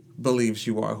He believes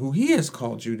you are, who He has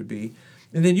called you to be,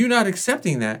 and then you not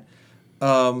accepting that.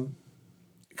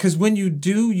 Because when you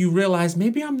do, you realize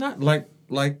maybe I'm not like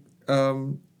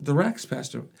the Rex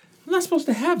pastor. I'm not supposed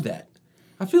to have that.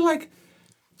 I feel like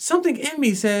something in me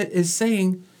is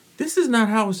saying this is not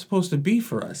how it's supposed to be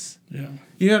for us. Yeah.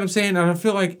 You know what I'm saying? And I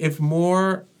feel like if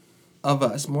more of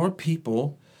us, more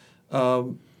people,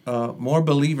 more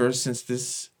believers, since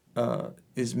this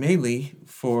is mainly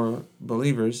for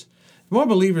believers, more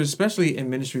believers, especially in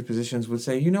ministry positions, would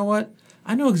say, you know what?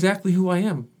 I know exactly who I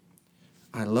am.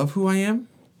 I love who I am.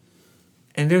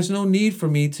 And there's no need for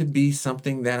me to be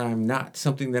something that I'm not,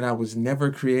 something that I was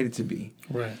never created to be.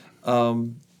 Right.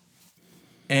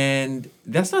 And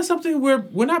that's not something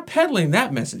we're not peddling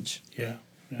that message. Yeah.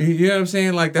 You know what I'm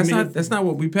saying? Like that's not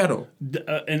what we peddle.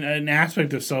 An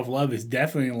aspect of self-love is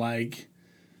definitely like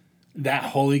that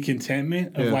holy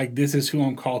contentment of like, this is who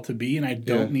I'm called to be, and I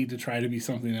don't need to try to be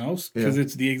something else, because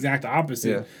it's the exact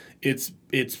opposite. It's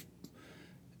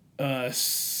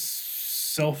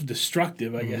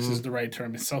self-destructive, I guess is the right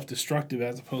term. It's self-destructive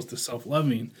as opposed to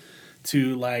self-loving.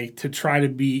 To try to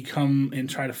become and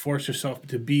try to force yourself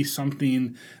to be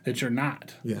something that you're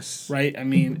not. Yes. Right? I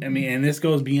mean, and this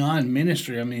goes beyond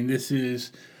ministry. I mean, this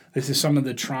is some of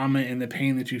the trauma and the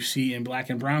pain that you see in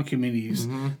Black and brown communities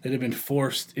that have been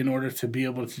forced in order to be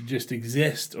able to just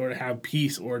exist or to have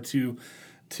peace or to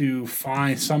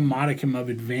find some modicum of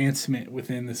advancement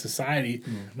within the society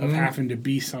of having to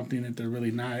be something that they're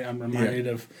really not. I'm reminded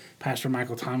of Pastor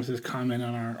Michael Thomas's comment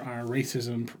on our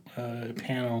racism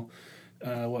panel,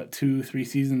 2-3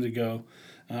 seasons ago,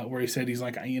 where he said, he's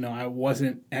like, I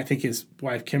wasn't, I think his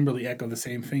wife Kimberly echoed the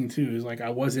same thing too. He's like, I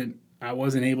wasn't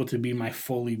able to be my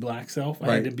fully Black self.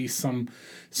 I had to be some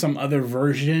other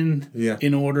version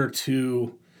in order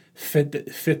to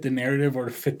fit the narrative or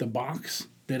to fit the box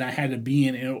that I had to be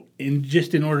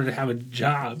in order to have a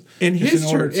job in his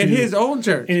church, in his own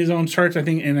church. I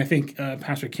think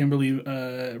Pastor Kimberly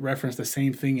referenced the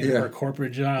same thing in her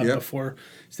corporate job before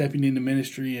stepping into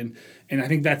ministry, and I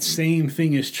think that same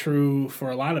thing is true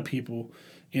for a lot of people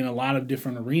in a lot of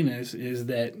different arenas. Is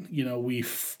that we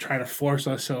try to force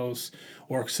ourselves,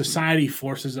 or society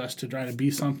forces us to try to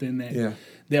be something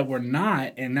that we're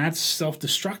not, and that's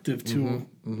self-destructive to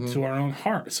our own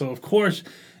heart. So of course,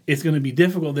 it's going to be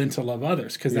difficult then to love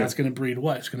others, because that's going to breed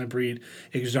what? It's going to breed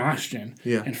exhaustion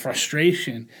and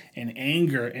frustration and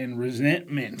anger and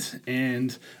resentment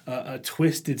and a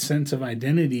twisted sense of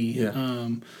identity.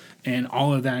 And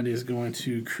all of that is going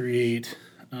to create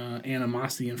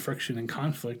animosity and friction and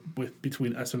conflict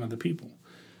between us and other people.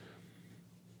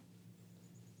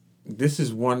 This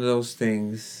is one of those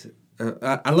things.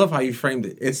 I love how you framed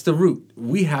it. It's the root.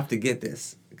 We have to get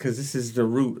this, because this is the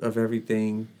root of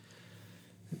everything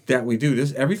that we do.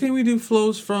 Everything we do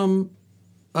flows from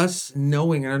us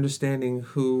knowing and understanding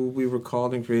who we were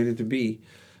called and created to be,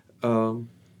 and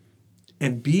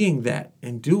being that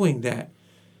and doing that.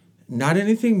 Not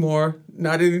anything more,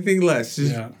 not anything less.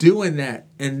 Just doing that,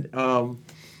 and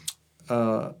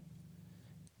I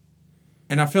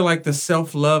feel like the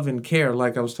self-love and care,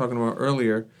 like I was talking about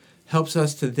earlier, helps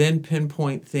us to then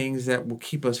pinpoint things that will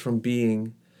keep us from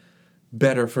being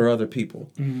better for other people.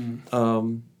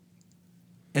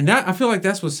 And that, I feel like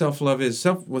that's what self-love is.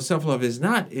 What self-love is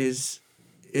not is,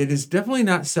 it is definitely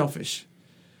not selfish.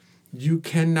 You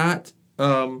cannot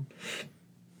love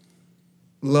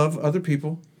other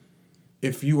people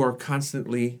if you are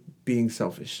constantly being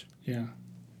selfish. Yeah.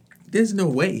 There's no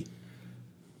way.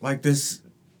 Like this,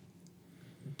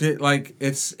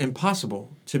 it's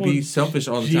impossible to be selfish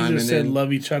all the time. Jesus said,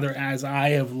 love each other as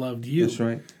I have loved you. That's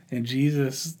right. And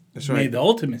Jesus made the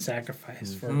ultimate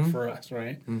sacrifice for us,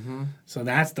 right? So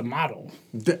that's the model.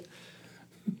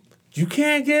 You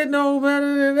can't get no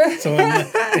better than that. So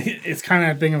it's kind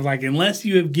of a thing of like, unless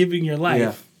you have given your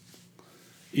life,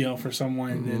 for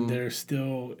someone, then there's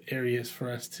still areas for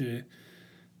us to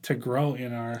grow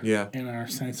in our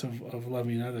sense of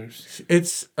loving others.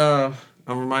 It's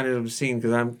I'm reminded of the scene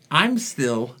because I'm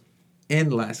still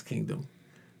in Last Kingdom,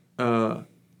 and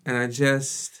I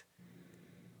just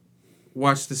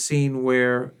watched the scene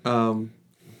where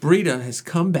Brita has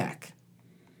come back,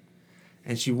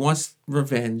 and she wants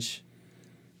revenge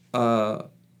on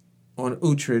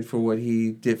Uhtred for what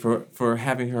he did for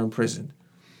having her imprisoned.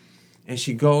 And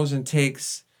she goes and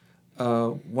takes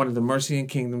one of the Mercian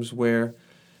kingdoms where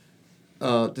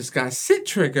this guy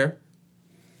Sittrigger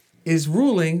is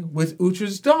ruling with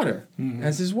Uhtred's daughter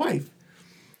as his wife.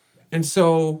 And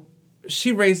so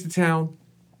she raised the town,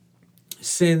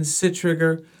 sends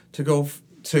Sittrigger to go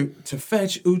to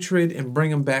fetch Uhtred and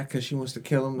bring him back because she wants to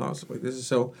kill him. And all stuff like this.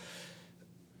 So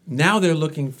now they're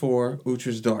looking for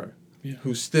Uhtred's daughter,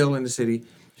 who's still in the city.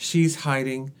 She's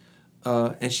hiding,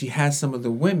 and she has some of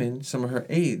the women, some of her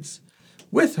aides,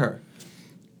 with her.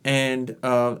 And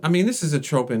this is a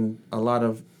trope in a lot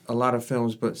of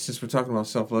films, but since we're talking about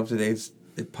self-love today,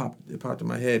 it popped in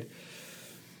my head.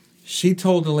 She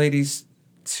told the ladies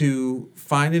to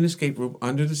find an escape route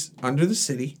under the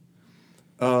city,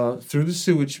 through the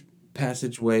sewage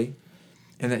passageway,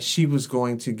 and that she was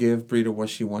going to give Brita what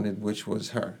she wanted, which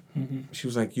was her. Mm-hmm. She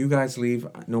was like, you guys leave.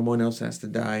 No one else has to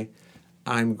die.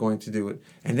 I'm going to do it.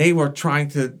 And they were trying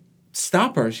to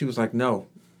stop her. She was like, no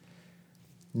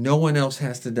one else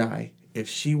has to die. If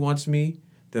she wants me,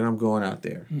 then I'm going out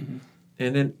there. Mm-hmm.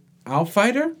 And then I'll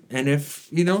fight her. And if,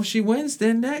 she wins,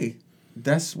 then hey,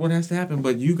 that's what has to happen.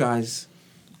 But you guys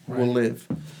will live.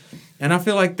 And I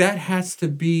feel like that has to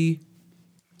be,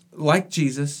 like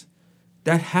Jesus,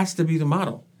 that has to be the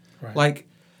model. Right. Like,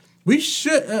 we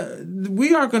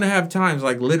are going to have times,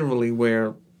 like literally,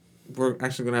 where we're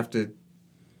actually going to have to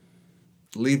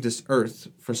leave this earth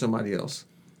for somebody else.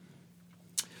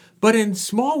 But in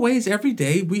small ways, every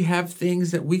day, we have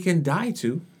things that we can die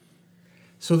to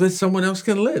so that someone else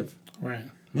can live. Right.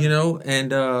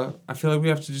 And I feel like we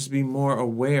have to just be more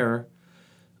aware.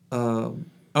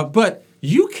 But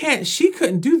she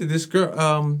couldn't do that. This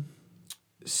girl,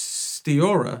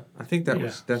 Stiora, I think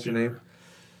that's her name.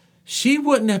 She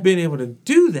wouldn't have been able to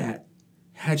do that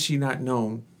had she not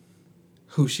known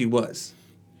who she was.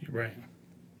 Right.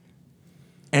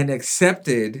 And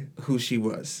accepted who she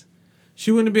was.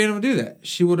 She wouldn't have been able to do that.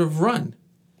 She would have run.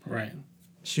 Right.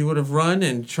 She would have run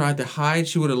and tried to hide.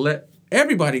 She would have let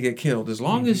everybody get killed as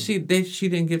long as she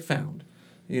didn't get found.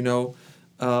 I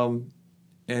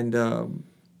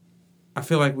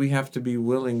feel like we have to be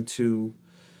willing to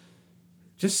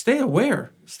just stay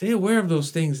aware. Stay aware of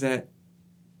those things that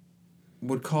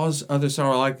would cause other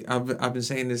sorrow. Like I've been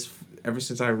saying this ever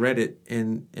since I read it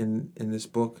in this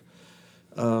book,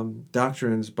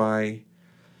 Doctrines by,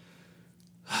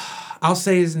 I'll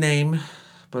say his name,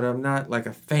 but I'm not like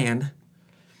a fan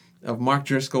of Mark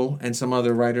Driscoll and some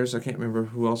other writers. I can't remember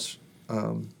who else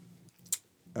wrote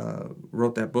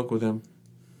that book with him.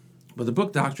 But the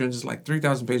book Doctrines is like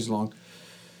 3,000 pages long.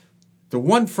 The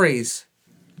one phrase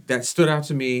that stood out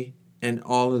to me in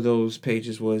all of those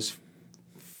pages was,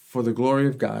 for the glory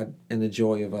of God and the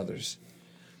joy of others.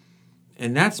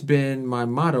 And that's been my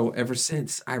motto ever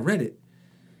since I read it.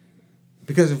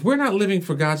 Because if we're not living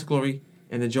for God's glory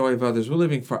and the joy of others, we're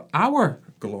living for our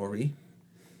glory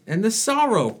and the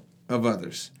sorrow of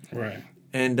others. Right.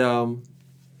 And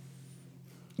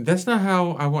that's not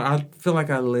how I feel like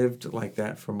I lived like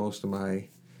that for most of my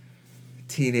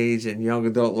teenage and young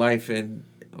adult life, and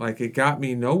like it got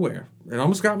me nowhere. It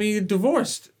almost got me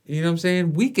divorced. You know what I'm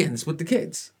saying? Weekends with the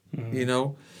kids.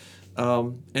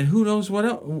 Mm-hmm. And who knows what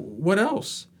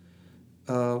else.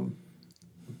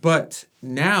 But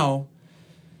now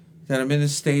that I'm in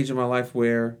this stage of my life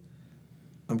where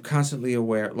I'm constantly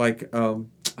aware, like I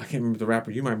can't remember the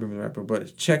rapper. You might remember the rapper,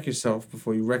 but check yourself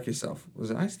before you wreck yourself.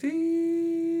 Was it Ice-T?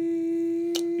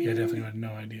 Yeah, definitely had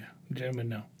no idea. Gentlemen,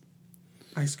 no.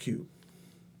 Ice Cube.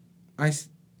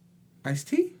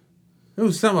 Ice-T? It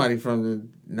was somebody from the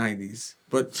 90s.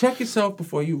 But check yourself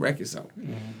before you wreck yourself.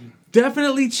 Mm-hmm.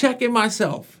 Definitely checking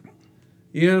myself.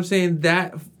 You know what I'm saying?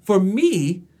 That, for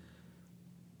me,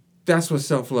 that's what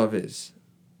self-love is.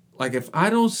 Like, if I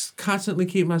don't constantly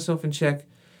keep myself in check,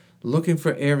 looking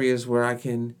for areas where I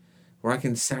can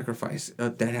sacrifice,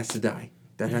 that has to die.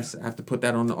 I have to put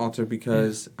that on the altar,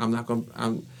 because I'm not going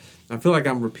to, I feel like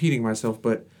I'm repeating myself,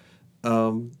 but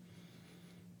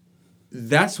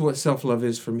that's what self-love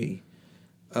is for me.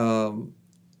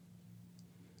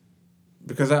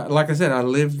 Because like I said, I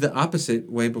lived the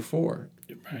opposite way before.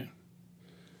 Right.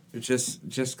 It's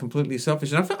just completely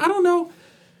selfish. And I don't know.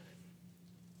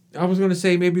 I was going to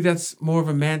say maybe that's more of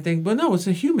a man thing, but no, it's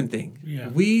a human thing. Yeah.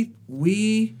 We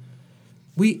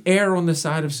err on the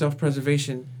side of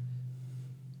self-preservation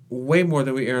way more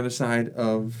than we err on the side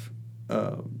of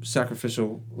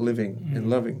sacrificial living and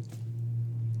loving.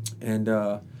 And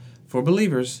for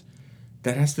believers,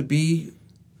 that has to be.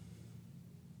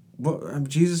 Well,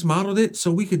 Jesus modeled it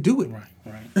so we could do it. Right.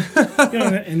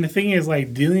 And the thing is,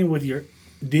 like, dealing with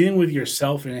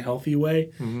yourself in a healthy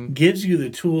way gives you the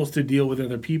tools to deal with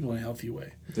other people in a healthy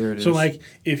way. There it is. So, like,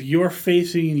 if you're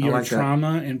facing your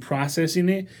trauma and processing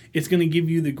it, it's going to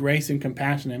give you the grace and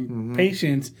compassion and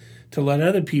patience to let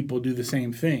other people do the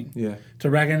same thing. Yeah. To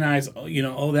recognize,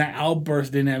 that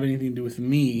outburst didn't have anything to do with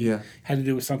me. Yeah. Had to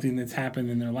do with something that's happened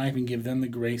in their life, and give them the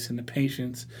grace and the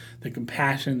patience, the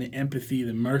compassion, the empathy,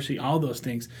 the mercy, all those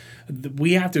things.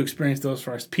 We have to experience those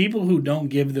first. People who don't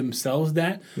give themselves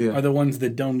that are the ones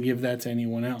that don't give that to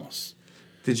anyone else.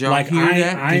 Did y'all hear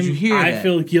that? Did you hear that? I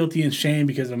feel guilty and shame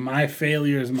because of my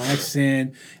failures, my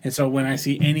sin. And so when I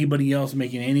see anybody else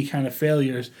making any kind of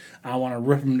failures, I want to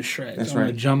rip them to shreds. I want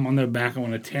to jump on their back. I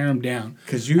want to tear them down.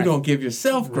 Because you don't give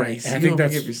yourself grace. I think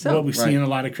that's what we see in a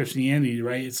lot of Christianity,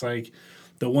 right? It's like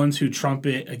the ones who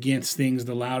trumpet against things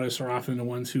the loudest are often the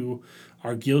ones who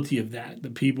are guilty of that. The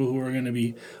people who are going to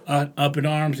be up in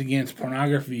arms against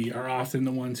pornography are often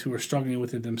the ones who are struggling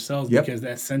with it themselves because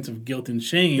that sense of guilt and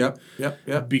shame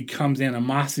becomes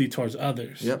animosity towards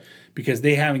others because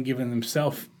they haven't given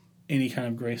themselves any kind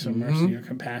of grace or mercy or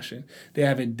compassion. They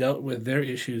haven't dealt with their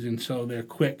issues, and so they're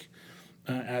quick,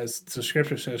 as the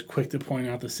scripture says, quick to point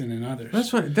out the sin in others.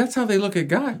 That's right. That's how they look at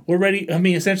God. We're ready. I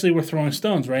mean, essentially, we're throwing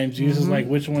stones, right? And Jesus is like,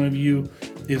 which one of you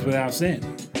is without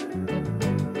sin?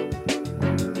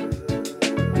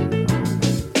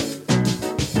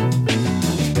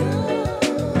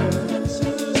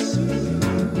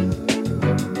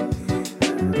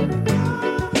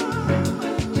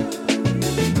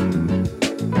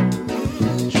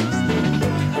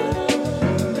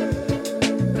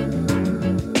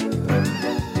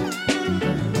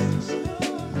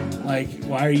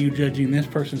 Why are you judging this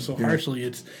person so harshly?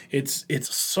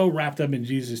 It's so wrapped up in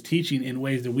Jesus' teaching in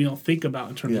ways that we don't think about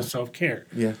in terms of self-care.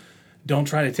 Yeah. Don't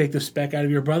try to take the speck out of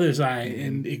your brother's eye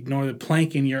and ignore the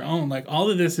plank in your own. Like,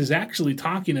 all of this is actually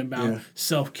talking about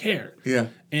self-care. Yeah.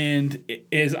 And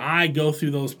as I go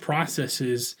through those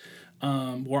processes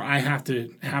where I have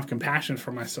to have compassion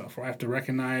for myself, where I have to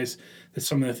recognize that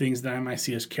some of the things that I might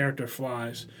see as character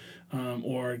flaws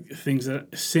or things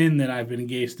that sin that I've been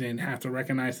engaged in, have to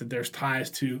recognize that there's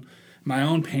ties to my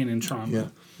own pain and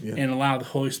trauma, and allow the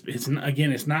Holy Spirit.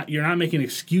 It's not you're not making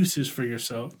excuses for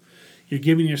yourself. You're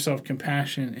giving yourself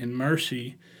compassion and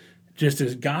mercy, just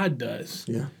as God does,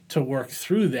 to work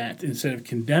through that. Instead of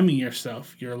condemning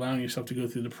yourself, you're allowing yourself to go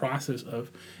through the process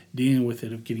of dealing with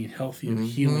it, of getting healthy, of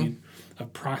healing,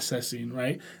 of processing.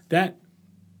 Right? That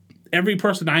every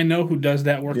person I know who does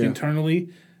that work internally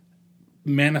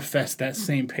manifest that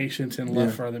same patience and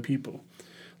love for other people.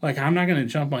 Like, I'm not going to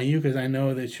jump on you because I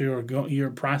know that you're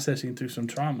processing through some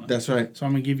trauma. That's right. So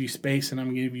I'm going to give you space, and I'm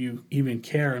going to give you even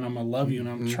care, and I'm going to love you, and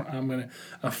I'm going to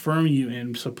affirm you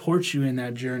and support you in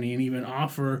that journey, and even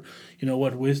offer,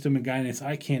 what wisdom and guidance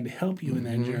I can to help you in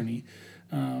that journey.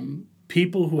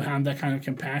 People who have that kind of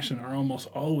compassion are almost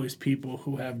always people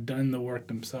who have done the work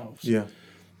themselves. Yeah.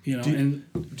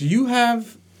 Do you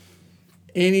have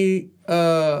any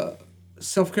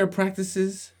self-care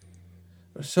practices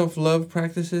or self-love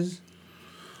practices?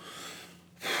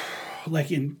 Like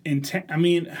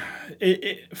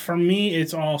for me,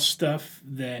 it's all stuff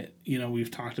that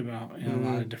we've talked about in a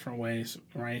lot of different ways,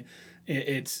 right?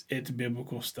 It's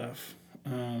biblical stuff.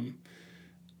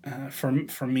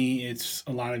 For me, it's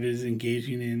a lot of it is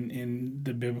engaging in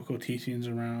the biblical teachings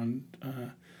around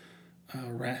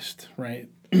rest, right?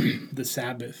 The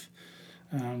Sabbath,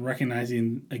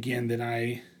 recognizing again that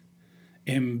I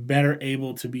am better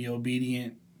able to be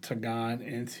obedient to God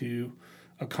and to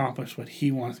accomplish what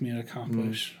He wants me to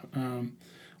accomplish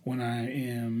when I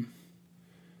am,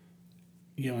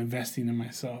 investing in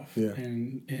myself. Yeah.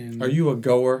 And are you a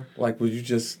goer? Like, would you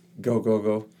just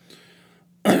go?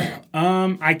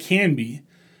 I can be.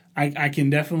 I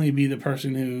can definitely be the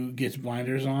person who gets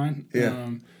blinders on. Yeah.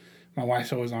 My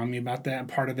wife's always on me about that.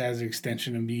 Part of that is an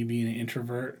extension of me being an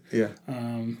introvert. Yeah.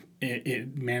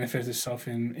 It manifests itself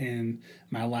in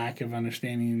my lack of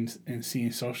understanding and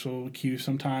seeing social cues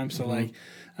sometimes. So like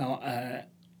a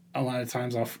lot of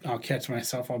times I'll catch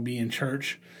myself. I'll be in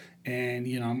church, and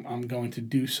I'm going to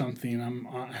do something.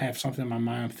 I have something in my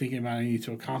mind. I'm thinking about. I need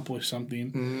to accomplish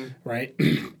something, right?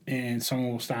 And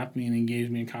someone will stop me and engage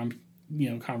me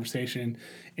in conversation,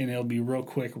 and it'll be real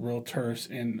quick, real terse.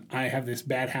 And I have this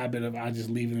bad habit of I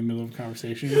just leave in the middle of a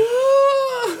conversation.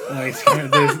 Like,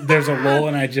 there's a lull,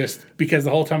 and because the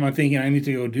whole time I'm thinking I need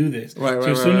to go do this. Right,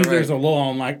 so as soon as there's a lull,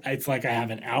 I'm like, it's like I have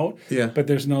an out. Yeah. But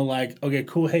there's no like, okay,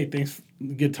 cool. Hey, thanks.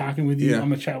 Good talking with you. Yeah. I'm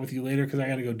gonna chat with you later because I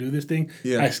got to go do this thing.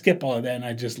 Yeah. I skip all of that and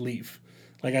I just leave.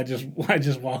 Like I just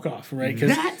walk off, right?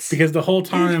 Because the whole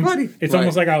time it's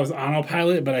almost like I was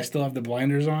autopilot, but I still have the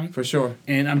blinders on. For sure.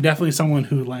 And I'm definitely someone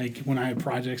who, like, when I have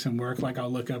projects and work, like,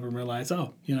 I'll look up and realize,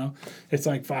 it's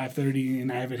like 5:30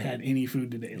 and I haven't had any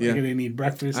food today. Like, I didn't eat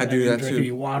breakfast. I didn't drink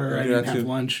any water. I didn't have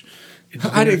lunch.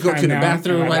 I didn't go to the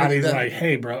bathroom. My body's like,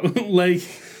 hey, bro, like,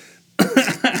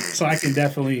 so I can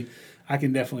definitely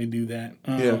do that.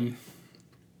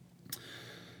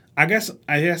 I guess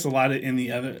a lot of in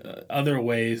the other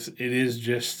ways, it is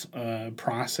just a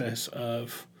process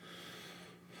of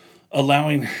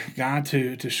allowing God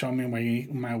to show me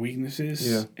my weaknesses.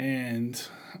 Yeah. And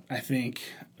I think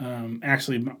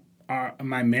actually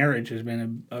my marriage has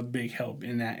been a big help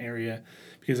in that area,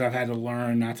 because I've had to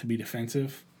learn not to be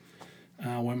defensive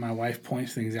when my wife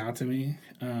points things out to me.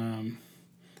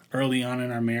 Early on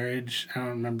in our marriage, I don't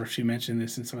remember if she mentioned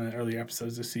this in some of the early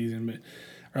episodes this season, but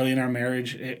early in our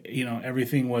marriage,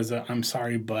 everything was a, I'm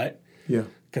sorry, but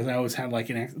because I always had like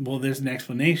there's an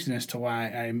explanation as to why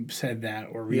I said that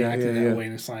or reacted that way,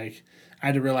 and it's like I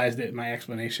had to realize that my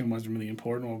explanation wasn't really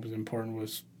important. What was important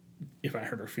was if I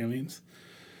hurt her feelings.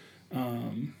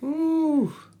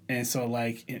 And so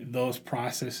like those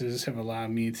processes have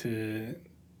allowed me to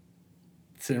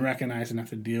recognize and have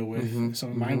to deal with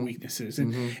some of my weaknesses,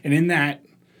 and in that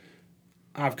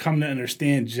I've come to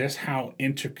understand just how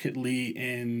intricately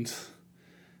and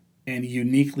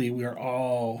uniquely we are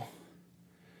all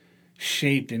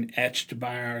shaped and etched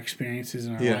by our experiences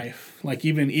in our life. Like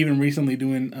even recently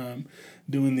doing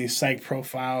these psych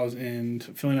profiles and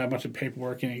filling out a bunch of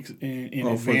paperwork in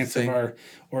advance of our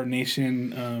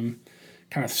ordination.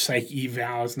 Kind of psych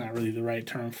eval is not really the right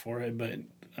term for it, but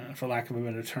for lack of a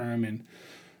better term, and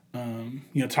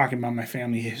talking about my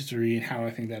family history and how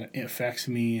I think that it affects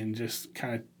me, and just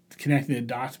kind of connecting the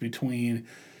dots between,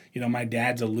 my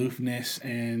dad's aloofness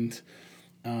and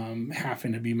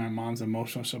having to be my mom's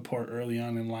emotional support early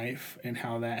on in life, and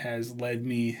how that has led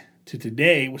me to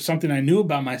today with something I knew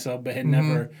about myself but had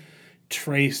never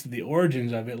traced the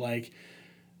origins of it. Like,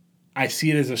 I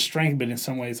see it as a strength, but in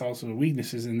some ways also the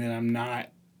weaknesses, and then I'm not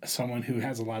someone who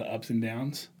has a lot of ups and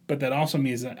downs. But that also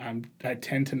means that I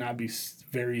tend to not be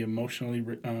very emotionally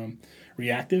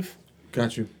reactive.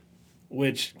 Got you.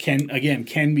 Which can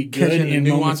be good in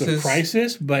moments of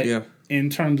crisis, but in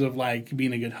terms of like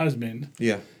being a good husband,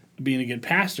 being a good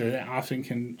pastor, that often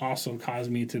can also cause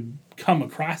me to come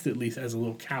across at least as a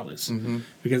little callous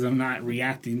because I'm not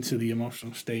reacting to the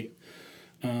emotional state.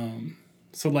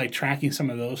 So like tracking some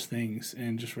of those things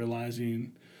and just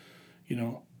realizing,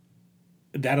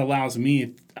 that allows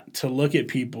me to look at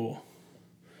people,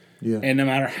 and no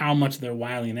matter how much they're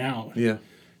wiling out,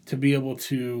 to be able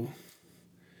to,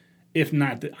 if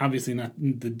not obviously not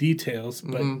the details,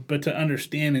 but to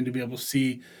understand and to be able to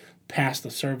see past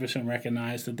the surface and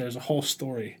recognize that there's a whole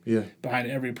story behind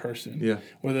every person.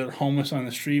 Whether they're homeless on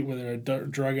the street, whether they're a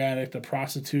drug addict, a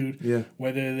prostitute,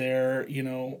 whether they're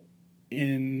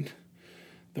in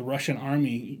the Russian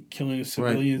army killing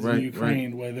civilians in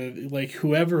Ukraine, whether like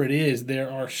whoever it is,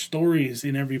 there are stories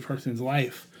in every person's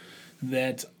life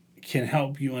that can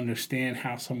help you understand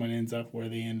how someone ends up where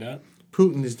they end up.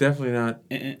 Putin is definitely not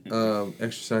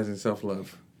exercising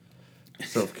self-love,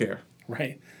 self-care.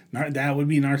 Right. That would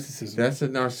be narcissism. That's a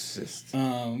narcissist.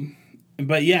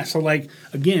 But yeah, so like,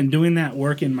 again, doing that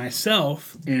work in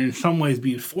myself and in some ways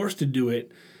being forced to do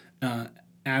it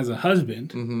as a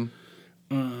husband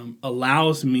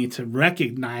allows me to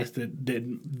recognize that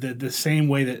the same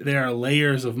way that there are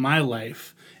layers of my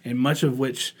life, and much of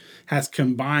which has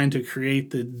combined to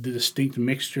create the distinct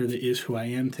mixture that is who I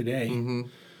am today.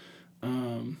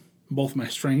 Both my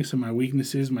strengths and my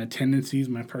weaknesses, my tendencies,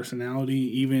 my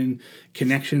personality, even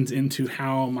connections into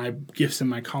how my gifts and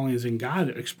my callings in God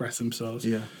express themselves,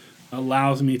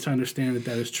 allows me to understand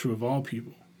that is true of all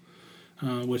people,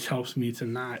 which helps me to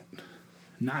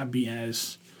not be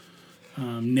as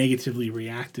negatively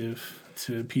reactive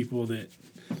to people that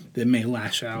may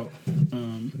lash out.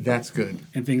 That's good.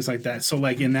 And things like that. So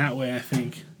like in that way, I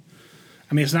think,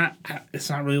 it's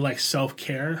not really like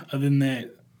self-care, other than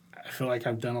that I feel like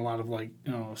I've done a lot of like,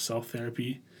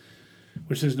 self-therapy,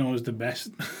 which is known as the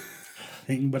best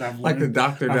thing, but I've learned, like the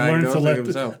doctor diagnosing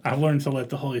himself. I've learned to let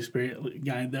the Holy Spirit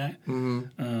guide that.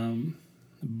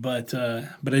 But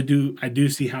I do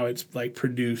see how it's like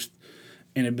produced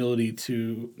an ability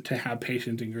to have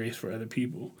patience and grace for other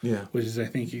people. Which is, I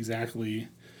think, exactly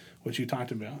what you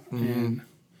talked about. And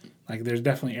like, there's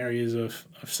definitely areas of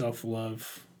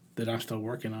self-love that I'm still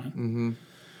working on.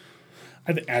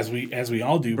 As we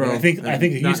all do. Bro, but I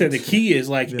think you said the key is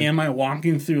like, am I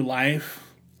walking through life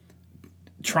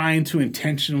trying to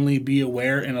intentionally be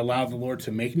aware and allow the Lord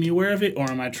to make me aware of it, or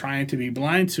am I trying to be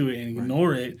blind to it and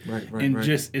ignore it?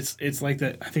 Just it's like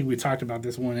that. I think we talked about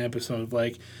this one episode.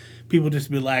 Like, people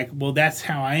just be like, well, that's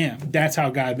how I am. That's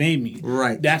how God made me.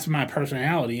 That's my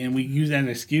personality, and we use that as an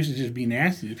excuse to just be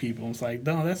nasty to people. It's like,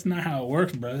 no, that's not how it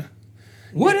works, brother.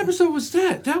 What episode was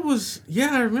that? That was,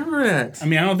 I remember that. I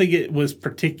don't think it was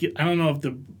particular. I don't know if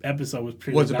the episode was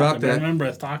pretty about that. But I remember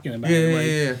us talking about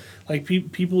it. Like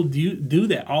people do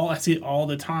that. I see it all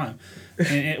the time.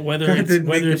 And whether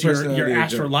it's your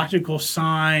astrological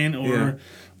sign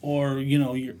or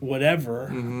your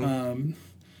whatever,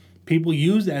 people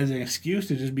use that as an excuse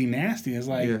to just be nasty. It's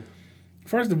like,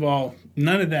 first of all,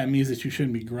 none of that means that you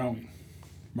shouldn't be growing,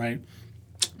 right?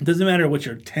 It doesn't matter what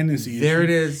your tendency is. There it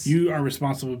is. You are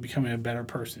responsible for becoming a better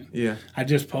person. I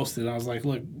just posted. I was like,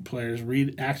 look, players,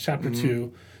 read Acts chapter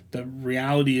 2, The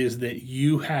reality is that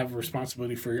you have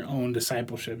responsibility for your own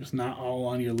discipleship. It's not all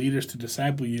on your leaders to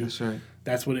disciple you. That's right.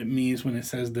 That's what it means when it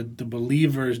says that the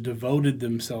believers devoted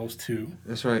themselves to.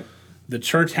 That's right. The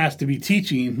church has to be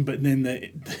teaching, but then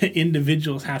the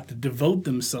individuals have to devote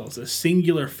themselves, a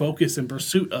singular focus and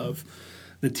pursuit of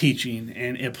the teaching,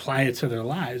 and apply it to their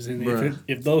lives. And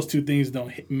if those two things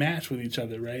don't match with each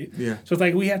other, right? Yeah. So it's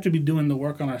like we have to be doing the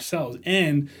work on ourselves.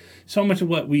 And so much of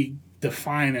what we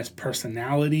define as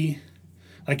personality,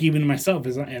 like even myself,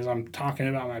 as I'm talking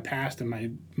about my past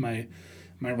and my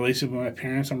relationship with my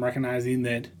parents, I'm recognizing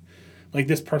that like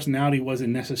this personality wasn't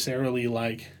necessarily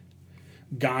like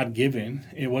God-given.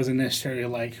 It wasn't necessarily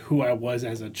like who I was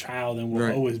as a child and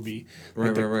will always be.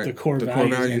 Like the core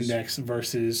values index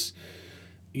versus,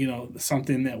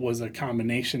 something that was a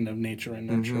combination of nature and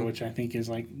nurture, which I think is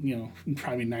like,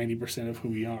 probably 90% of who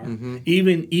we are.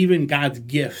 Even God's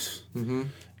gifts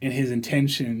and his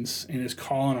intentions and his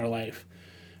call on our life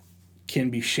can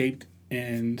be shaped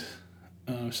and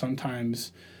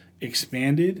sometimes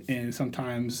expanded and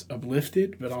sometimes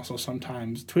uplifted, but also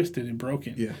sometimes twisted and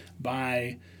broken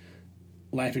by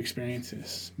life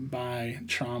experiences, by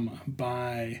trauma,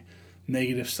 by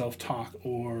negative self-talk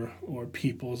or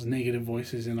people's negative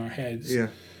voices in our heads. Yeah.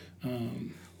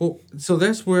 Well, so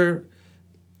that's where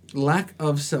lack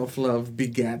of self-love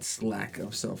begets lack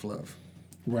of self-love.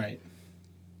 Right.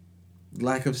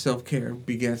 Lack of self-care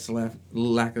begets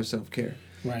lack of self-care.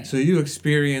 Right. So you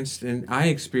experienced, and I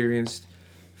experienced,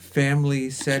 family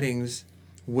settings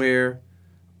where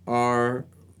our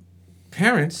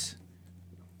parents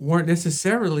weren't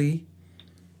necessarily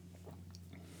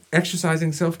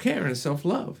exercising self-care and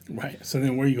self-love. Right. So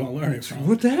then where are you going to learn it from?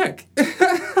 What the heck?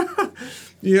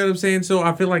 You know what I'm saying? So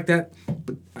I feel like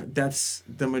that's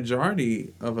the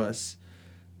majority of us.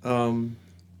 I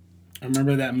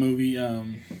remember that movie,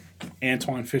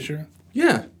 Antoine Fisher.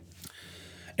 Yeah.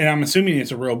 And I'm assuming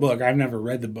it's a real book. I've never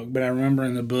read the book, but I remember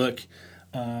in the book,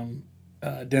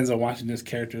 Denzel Washington's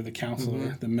character, the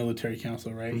counselor, the military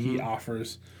counselor, right? He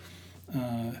offers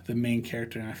the main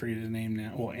character, and I forget his name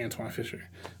now. Well, Antoine Fisher,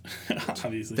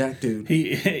 obviously. That dude.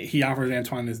 He offers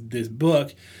Antoine this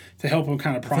book to help him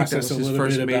kind of process a little bit about...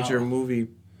 his first major movie,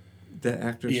 that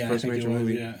actor's first major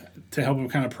movie. Yeah, to help him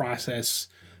kind of process,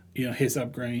 his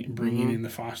upbringing in the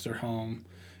foster home,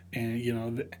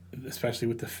 and especially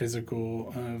with the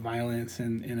physical violence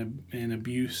and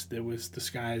abuse that was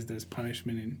disguised as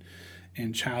punishment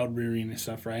and child rearing and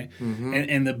stuff, right?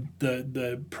 And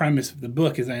the premise of the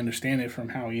book, as I understand it from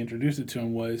how he introduced it to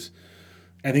him, was,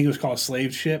 I think it was called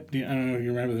Slave Ship. I don't know if you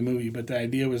remember the movie, but the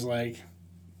idea was like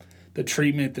the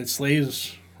treatment that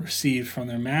slaves received from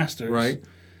their masters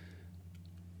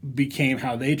became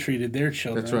how they treated their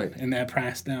children. That's right. And that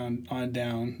passed down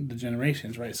the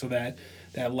generations, right? So that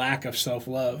lack of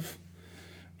self-love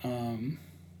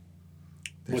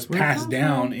was passed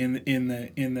down in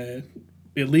the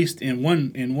at least in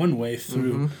one way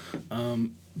through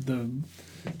the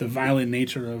violent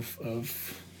nature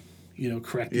of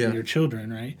correcting your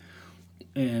children, right?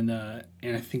 And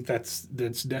I think that's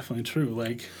definitely true.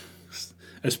 Like,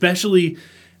 especially,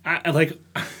 I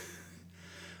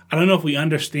don't know if we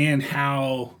understand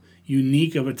how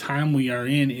unique of a time we are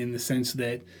in the sense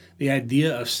that the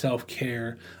idea of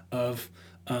self-care, of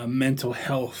mental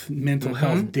health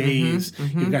days.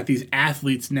 You've got these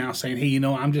athletes now saying, hey,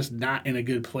 I'm just not in a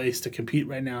good place to compete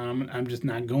right now. I'm just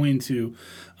not going to.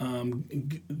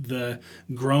 The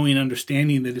growing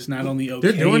understanding that it's not only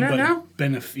okay, they're doing that but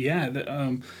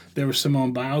now? There was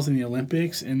Simone Biles in the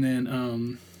Olympics, and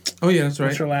then oh yeah, that's right.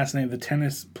 What's her last name? The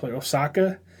tennis player,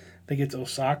 Osaka. I think it's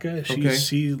Osaka.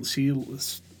 She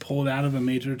pulled out of a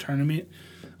major tournament.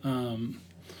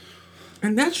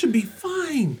 And that should be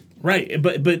fine. Right,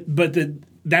 but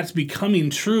that's becoming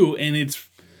true, and it's,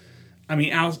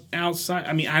 outside.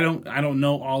 I don't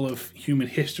know all of human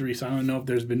history, so I don't know if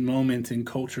there's been moments in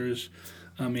cultures,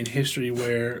 in history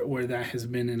where that has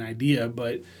been an idea.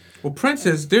 But Prince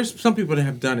there's some people that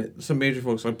have done it. Some major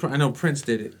folks, like I know Prince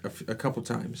did it a couple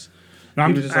times.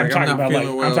 I'm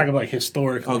talking about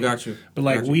historically. Oh, got you.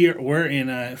 But we're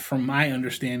in from my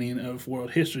understanding of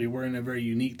world history, we're in a very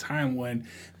unique time when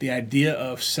the idea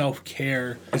of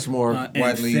self-care is more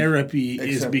and therapy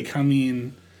is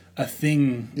becoming a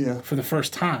thing for the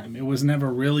first time. It was never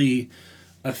really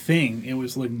a thing. It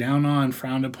was looked down on,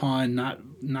 frowned upon,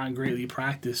 not greatly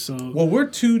practiced. So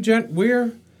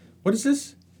we're what is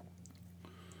this?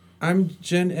 I'm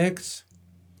Gen X.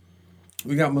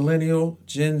 We got Millennial,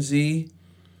 Gen Z.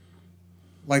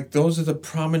 Like, those are the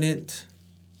prominent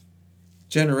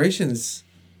generations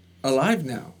alive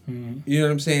now. You know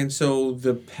what I'm saying? So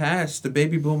the past, the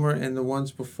baby boomer and the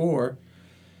ones before,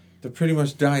 that pretty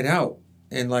much died out.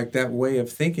 And like that way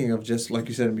of thinking of just, like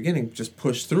you said in the beginning, just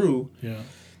push through. Yeah.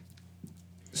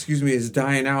 Is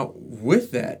dying out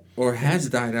with that, or has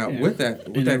died out with that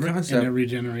concept. In every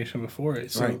generation before it.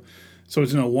 So, right. So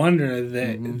it's no wonder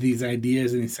that these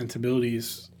ideas and these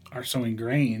sensibilities are so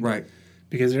ingrained. Right.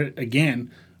 Because,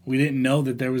 again, we didn't know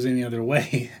that there was any other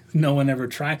way. No one ever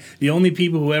tried. The only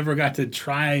people who ever got to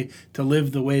try to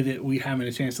live the way that we having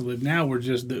a chance to live now were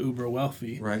just the uber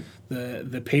wealthy. Right.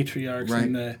 The patriarchs right.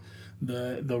 and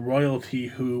the royalty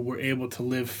who were able to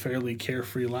live fairly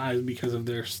carefree lives because of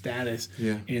their status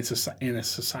in a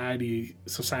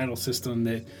societal system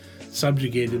that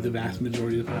subjugated the vast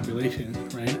majority of the population,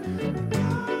 right?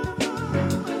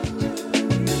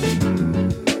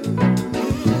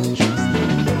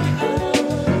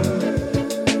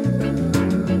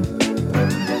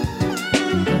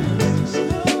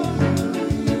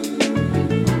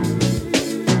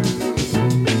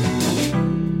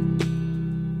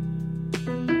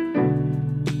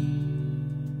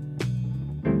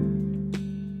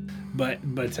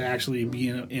 But to actually be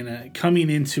in a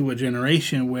coming into a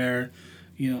generation where,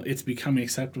 it's becoming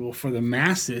acceptable for the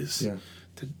masses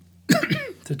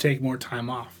to take more time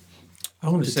off. I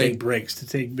want to take breaks, to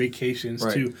take vacations,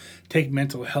 right. to take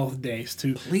mental health days,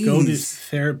 to go to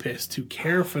therapists, to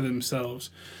care for themselves.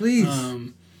 Please.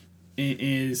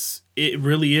 It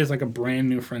really is like a brand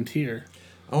new frontier.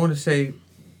 I want to say,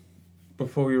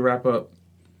 before we wrap up,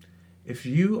 if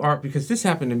you are, because this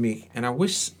happened to me, and I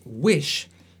wish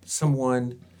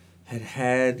someone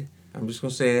had, I'm just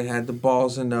going to say it, had the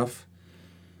balls enough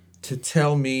to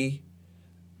tell me,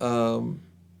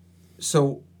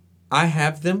 so I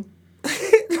have them,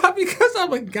 not because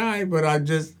I'm a guy, but I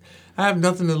have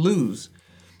nothing to lose.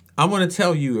 I want to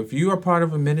tell you, if you are part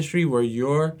of a ministry where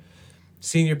your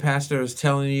senior pastor is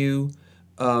telling you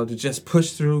to just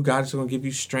push through, God is going to give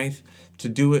you strength to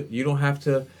do it. You don't have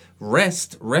to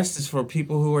rest. Rest is for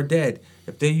people who are dead.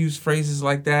 If they use phrases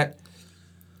like that,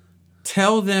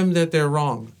 tell them that they're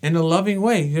wrong in a loving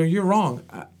way. You're wrong.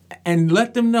 And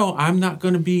let them know, I'm not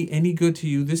going to be any good to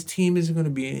you. This team isn't going to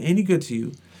be any good to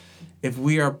you. If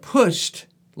we are pushed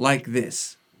like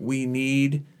this, we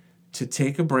need to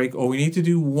take a break, or we need to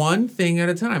do one thing at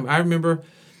a time. I remember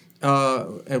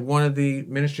at one of the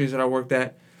ministries that I worked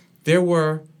at, there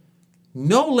were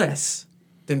no less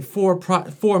than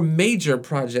four major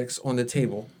projects on the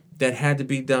table that had to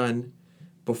be done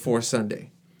before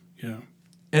Sunday. Yeah.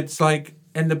 It's like,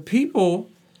 and the people,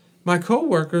 my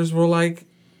coworkers, were like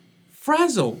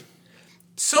frazzled.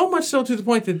 So much so to the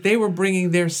point that they were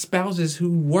bringing their spouses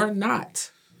who were not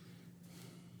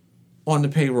on the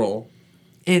payroll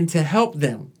in to help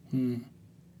them.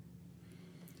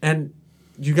 And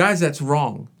you guys, that's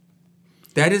wrong.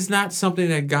 That is not something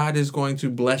that God is going to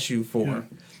bless you for. Yeah.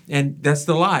 And that's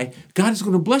the lie. God is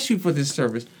going to bless you for this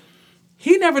service.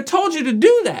 He never told you to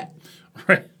do that.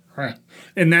 Right.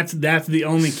 And that's the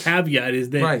only caveat is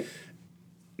that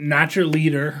not your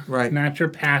leader, not your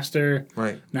pastor,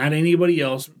 not anybody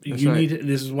else.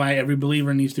 This is why every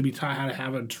believer needs to be taught how to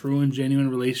have a true and genuine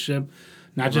relationship.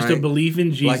 Not just a belief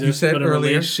in Jesus, but a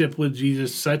relationship with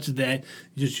Jesus such that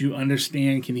just you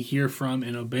understand, can hear from,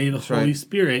 and obey the Holy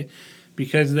Spirit.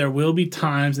 Because there will be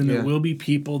times and there will be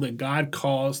people that God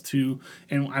calls to,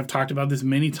 and I've talked about this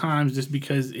many times just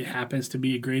because it happens to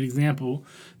be a great example,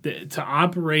 that to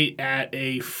operate at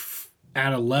a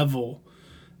level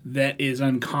that is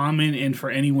uncommon and for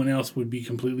anyone else would be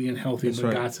completely unhealthy,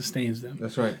 God sustains them.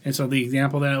 That's right. And so the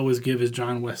example that I always give is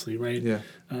John Wesley, right? Yeah.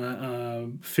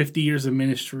 50 years of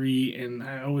ministry, and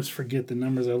I always forget the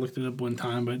numbers. I looked it up one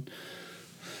time, but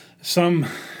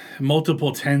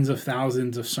multiple tens of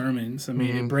thousands of sermons. I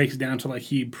mean, it breaks down to like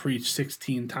he preached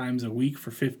 16 times a week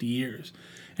for 50 years.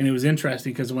 And it was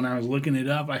interesting because when I was looking it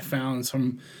up, I found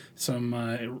some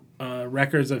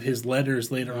records of his letters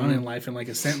later on in life. And like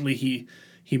essentially he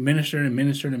ministered and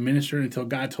ministered and ministered until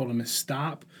God told him to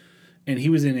stop. And he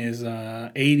was in his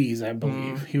 80s, I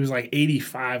believe. He was like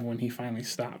 85 when he finally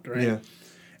stopped, right? Yeah.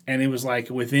 And it was like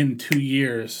within 2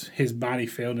 years, his body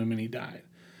failed him and he died.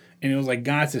 And it was like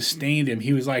God sustained him.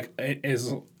 He was like,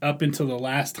 as up until the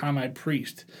last time I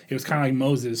preached, it was kind of like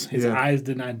Moses. His eyes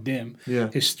did not dim.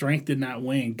 Yeah. His strength did not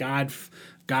wane. God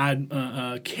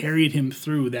carried him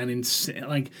through that insane,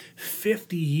 like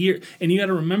 50 years. And you got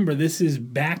to remember, this is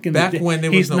back in the day. When there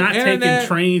was He's not taking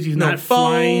trains. He's not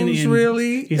flying in.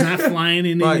 Really? He's not flying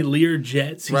in any Lear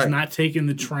jets. He's not taking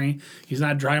the train. He's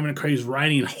not driving a car. He's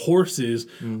riding horses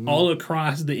all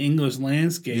across the English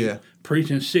landscape,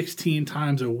 preaching 16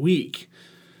 times a week.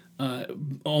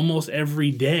 Almost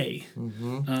every day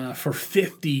for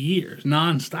 50 years,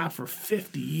 nonstop for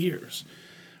 50 years,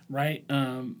 right?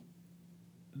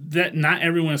 that not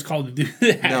everyone is called to do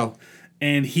that. No.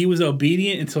 And he was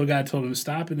obedient until God told him to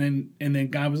stop, and then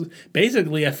God was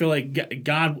basically. I feel like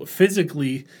God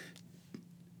physically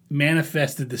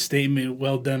manifested the statement,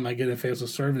 "Well done, my good and faithful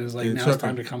servant." Is like, now it's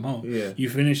time to come home. Yeah. You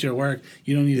finished your work.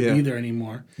 You don't need to be there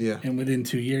anymore. Yeah. And within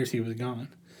 2 years, he was gone.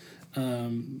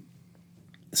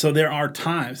 So there are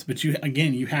times, but you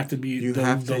have to be.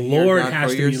 The Lord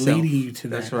has to be leading you to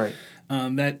that. That's right.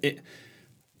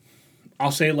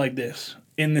 I'll say it like this.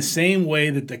 In the same way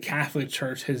that the Catholic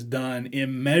Church has done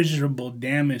immeasurable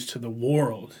damage to the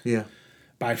world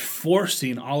by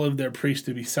forcing all of their priests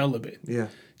to be celibate,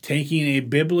 taking a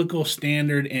biblical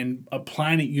standard and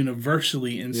applying it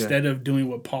universally instead of doing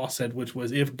what Paul said, which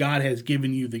was, if God has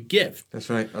given you the gift. That's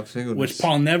right, of singleness. Which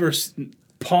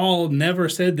Paul never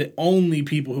said that only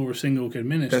people who were single could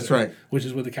minister. That's right. Which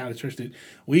is what the Catholic Church did.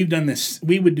 We've done this.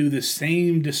 We would do the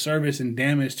same disservice and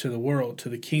damage to the world, to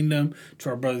the kingdom, to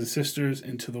our brothers and sisters,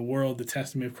 and to the world, the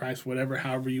testament of Christ,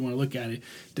 however you want to look at it,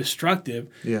 destructive.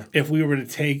 Yeah. If we were to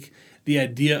take the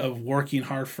idea of working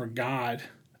hard for God,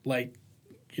 like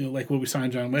what we saw in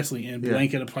John Wesley, and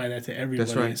blanket apply that to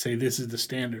everybody and say this is the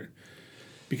standard.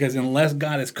 Because unless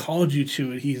God has called you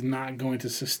to it, He's not going to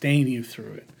sustain you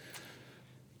through it.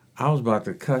 I was about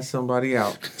to cuss somebody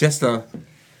out. Just a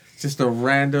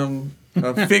random,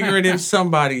 figurative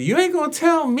somebody. You ain't gonna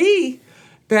tell me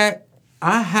that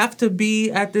I have to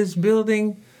be at this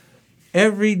building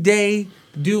every day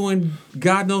doing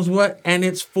God knows what, and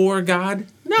it's for God.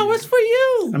 No, it's for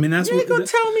you. I mean, you ain't gonna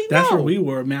tell me that's no. where we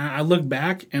were, man. I look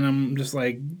back and I'm just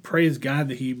like, praise God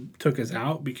that He took us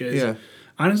out, because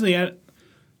honestly,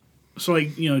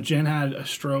 Jen had a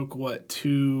stroke.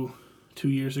 2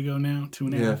 years ago now,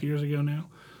 2.5 years ago now.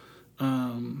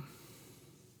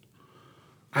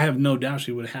 I have no doubt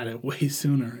she would have had it way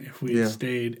sooner if we had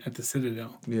stayed at the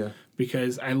Citadel. Yeah.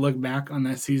 Because I look back on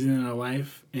that season in her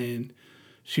life, and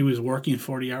she was working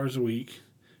 40 hours a week.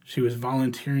 She was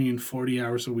volunteering 40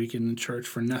 hours a week in the church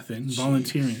for nothing. Jeez.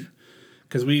 Volunteering.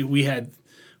 Because we had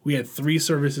 3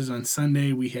 services on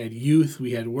Sunday. We had youth.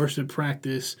 We had worship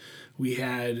practice. We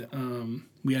had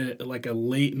like a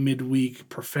late midweek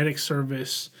prophetic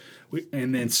service.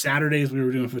 And then Saturdays we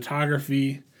were doing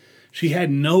photography. She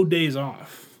had no days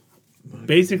off.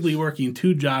 Basically working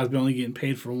 2 jobs but only getting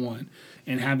paid for 1.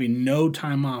 And having no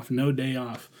time off, no day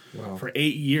off. Wow. For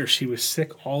 8 years, she was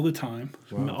sick all the time.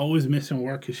 Wow. Always missing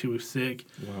work because she was sick.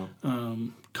 Wow.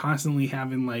 Constantly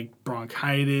having like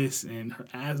bronchitis, and her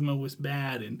asthma was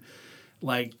bad, and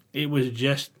like it was.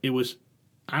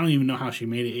 I don't even know how she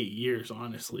made it 8 years.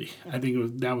 Honestly, I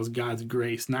think that was God's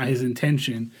grace, not His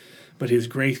intention, but His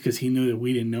grace, because He knew that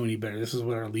we didn't know any better. This is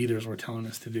what our leaders were telling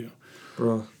us to do,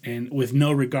 bro, and with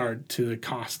no regard to the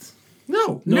cost.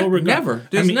 No regard. Never.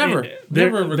 There's never a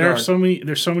regard.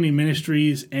 There's so many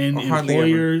ministries and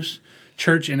employers,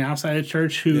 church and outside of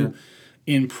church, who,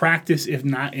 in practice, if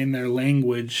not in their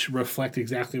language, reflect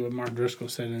exactly what Mark Driscoll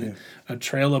said in it. A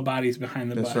trail of bodies behind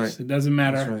the bus. Right. It doesn't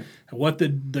matter what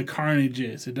the carnage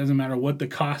is. It doesn't matter what the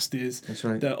cost is. That's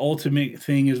right. The ultimate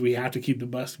thing is we have to keep the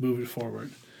bus moving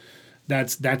forward.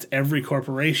 That's every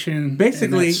corporation.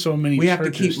 Basically, so many we have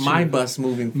to keep my bus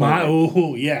moving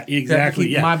forward.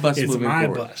 Exactly. My bus it's moving my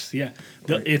forward. Bus. Yeah,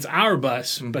 it's our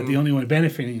bus, but the only one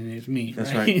benefiting is me.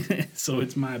 That's right. So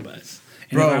it's my bus.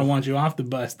 And if I want you off the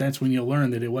bus, that's when you'll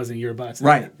learn that it wasn't your bus.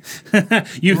 Right.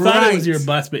 You thought it was your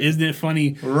bus, but isn't it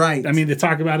funny? Right. I mean, they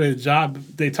talk about a job.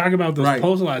 They talk about those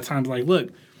posts a lot of times. Like, look,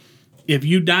 if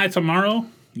you die tomorrow,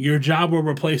 your job will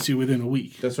replace you within a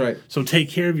week. That's right. So take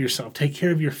care of yourself. Take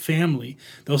care of your family.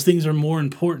 Those things are more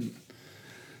important.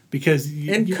 Because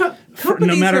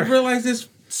companies have realized this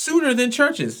sooner than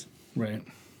churches. Right.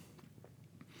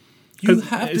 You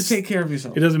have to take care of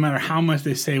yourself. It doesn't matter how much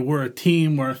they say we're a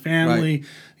team, we're a family.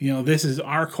 Right. This is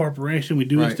our corporation. We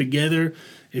do this together.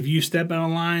 If you step out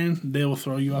of line, they will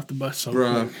throw you off the bus so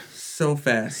quick. So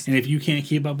fast. And if you can't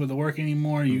keep up with the work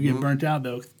anymore, you get burnt out,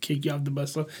 they'll kick you off the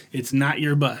bus. So it's not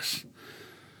your bus.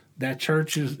 That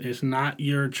church is not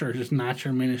your church. It's not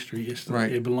your ministry.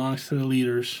 It belongs to the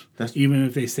leaders, even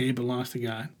if they say it belongs to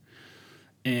God.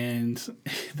 And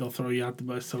they'll throw you out the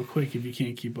bus so quick if you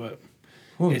can't keep up.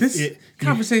 Well,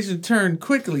 conversation turned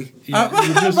quickly,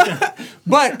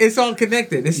 but it's all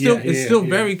connected. It's still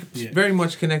very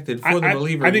much connected for the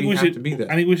believer. I think we have to be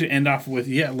there. I think we should end off with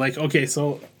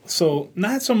So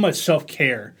not so much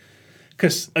self-care,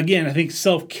 because again, I think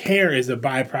self-care is a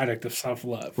byproduct of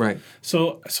self-love. Right.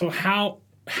 So how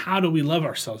do we love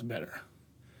ourselves better?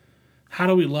 How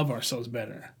do we love ourselves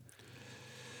better?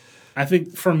 I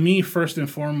think for me, first and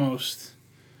foremost.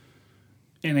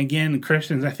 And again,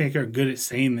 Christians, I think, are good at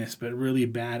saying this, but really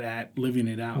bad at living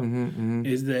it out,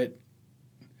 is that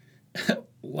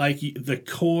like the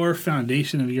core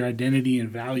foundation of your identity and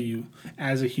value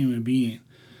as a human being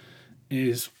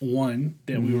is one,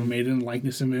 that we were made in the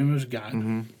likeness and image of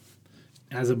God.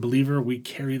 As a believer, we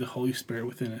carry the Holy Spirit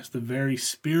within us, the very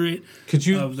Spirit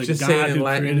of the God who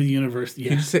created the universe. Yeah.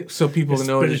 Could you say, so people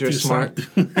know that you're smart?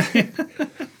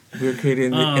 We're created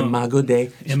in the Imago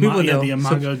Dei. So the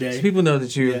Imago Dei. So people know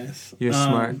that you're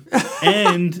smart.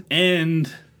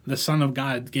 and the Son of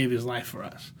God gave his life for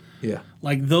us. Yeah.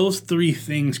 Like those three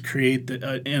things create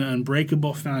an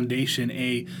unbreakable foundation,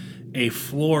 a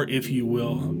floor, if you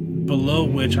will, below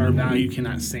which our value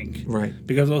cannot sink. Right.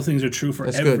 Because those things are true for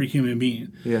every human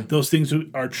being. Yeah. Those things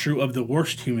are true of the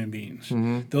worst human beings.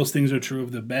 Those things are true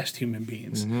of the best human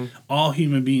beings. All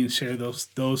human beings share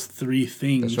those three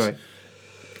things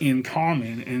in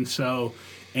common. And so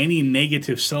any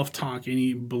negative self-talk,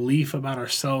 any belief about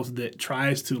ourselves that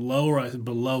tries to lower us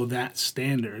below that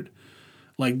standard,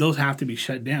 like those have to be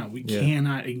shut down. We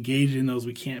cannot engage in those.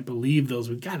 We can't believe those.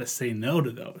 We got to say no to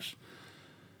those.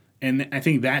 And I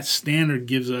think that standard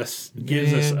gives us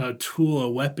a tool,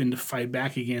 a weapon to fight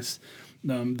back against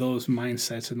those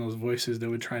mindsets and those voices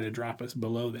that would try to drop us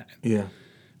below that. Yeah.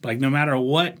 Like no matter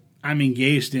what I'm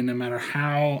engaged in, no matter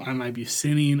how I might be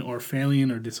sinning or failing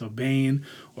or disobeying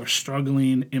or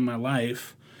struggling in my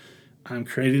life, I'm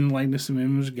created in the likeness and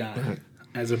image of God. Right.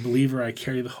 As a believer, I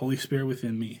carry the Holy Spirit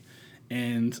within me.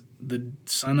 And the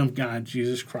Son of God,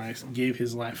 Jesus Christ, gave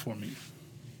his life for me.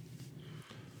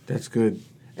 That's good.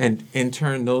 And in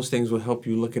turn, those things will help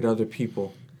you look at other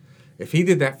people. If he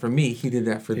did that for me, he did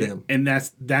that for them. And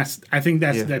that's I think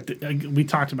that we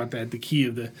talked about that. The key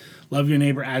of the love your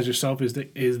neighbor as yourself is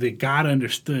that God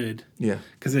understood. Yeah.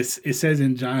 Because it says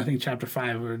in John, I think chapter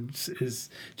 5, where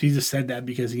Jesus said that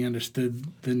because he understood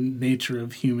the nature of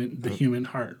the human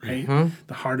heart, right?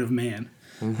 The heart of man.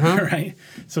 Right?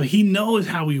 So he knows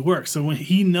how we work. So when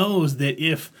he knows that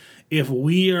if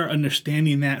we are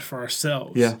understanding that for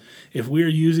ourselves, if we're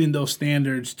using those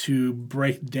standards to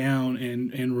break down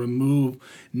and remove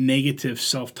negative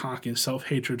self-talk and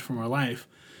self-hatred from our life,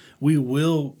 we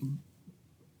will,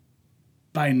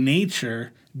 by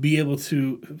nature, be able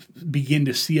to begin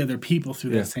to see other people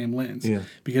through that same lens.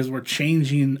 Because we're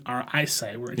changing our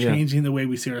eyesight. We're changing the way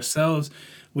we see ourselves,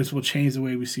 which will change the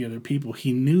way we see other people.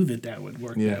 He knew that would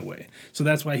work that way. So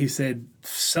that's why he said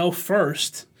self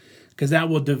first, because that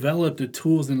will develop the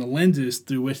tools and the lenses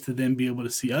through which to then be able to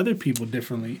see other people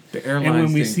differently. And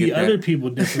when we see other people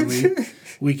differently,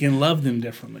 we can love them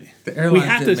differently. The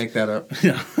airlines didn't make that up.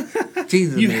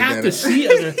 Jesus you have to see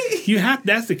other.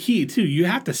 That's the key too. You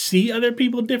have to see other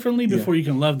people differently before you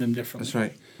can love them differently. That's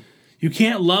right. You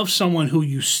can't love someone who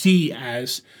you see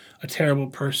as a terrible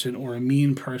person or a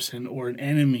mean person or an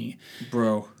enemy.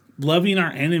 Bro. Loving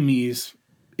our enemies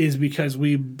is because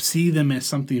we see them as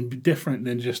something different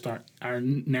than just our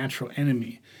natural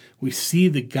enemy. We see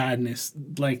the godness,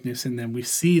 likeness in them. We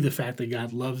see the fact that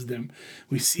God loves them.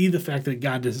 We see the fact that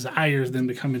God desires them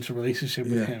to come into relationship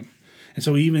with him. And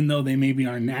so even though they may be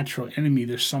our natural enemy,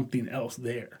 there's something else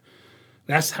there.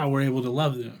 That's how we're able to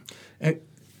love them. And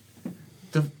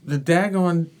the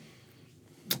daggone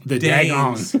The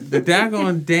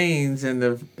daggone Danes and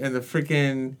the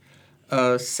freaking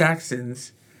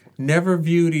Saxons never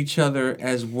viewed each other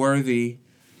as worthy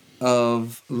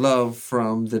of love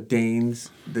from the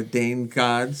Dane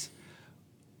gods,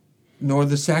 nor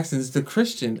the Saxons, the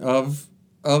Christian of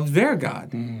their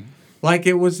God. Like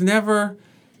it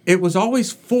was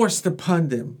always forced upon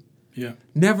them. Yeah.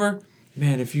 Never,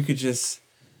 man, if you could just,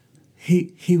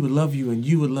 he would love you and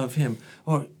you would love him.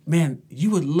 Or, man,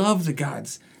 you would love the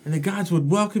gods and the gods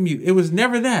would welcome you. It was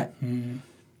never that.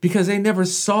 Because they never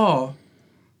saw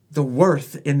the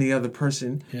worth in the other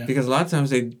person. Yeah. Because a lot of times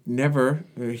the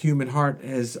human heart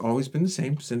has always been the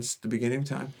same since the beginning of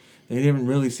time. They didn't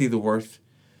really see the worth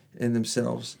in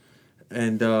themselves.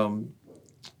 And,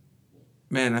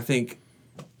 man, I think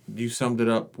you summed it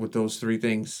up with those three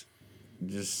things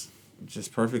just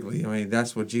perfectly. I mean,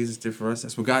 that's what Jesus did for us.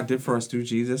 That's what God did for us through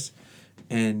Jesus.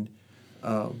 And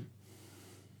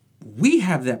we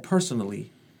have that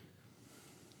personally.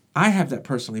 I have that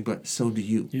personally, but so do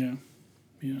you. Yeah.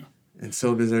 Yeah. And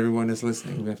so does everyone that's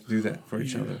listening. We have to do that for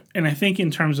each other. And I think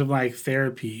in terms of like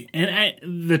therapy,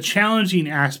 and the challenging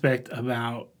aspect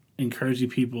about encouraging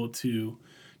people to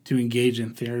engage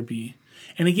in therapy.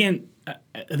 And again,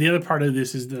 the other part of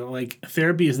this is that like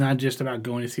therapy is not just about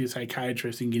going to see a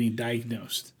psychiatrist and getting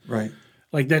diagnosed. Right.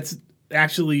 Like that's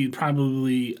actually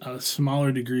probably a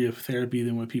smaller degree of therapy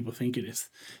than what people think it is.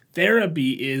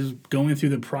 therapy is going through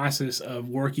the process of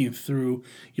working through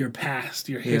your past,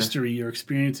 your history, your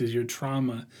experiences, your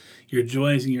trauma, your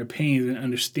joys and your pains, and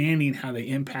understanding how they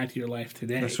impact your life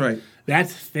today. That's right.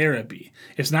 That's therapy.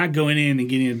 It's not going in and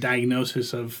getting a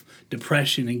diagnosis of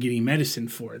depression and getting medicine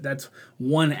for it. That's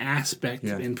one aspect,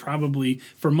 and probably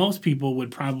for most people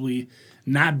would probably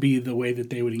not be the way that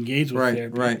they would engage with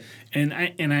therapy. Right.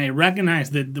 And I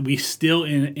recognize that we still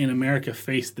in America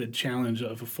face the challenge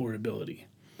of affordability.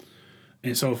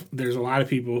 And so there's a lot of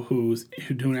people who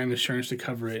don't have insurance to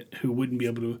cover it, who wouldn't be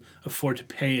able to afford to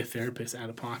pay a therapist out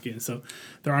of pocket. And so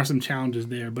there are some challenges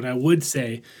there. But I would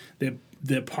say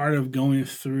that part of going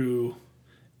through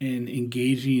and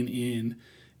engaging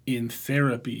in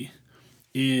therapy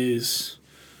is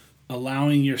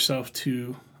allowing yourself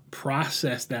to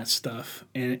process that stuff.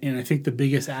 And I think the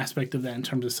biggest aspect of that in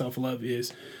terms of self-love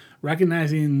is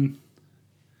recognizing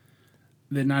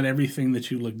that not everything that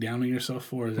you look down on yourself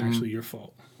for is actually your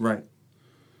fault. Right.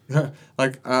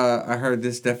 Like I heard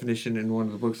this definition in one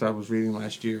of the books I was reading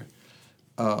last year.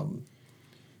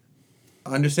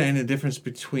 Understanding the difference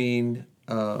between,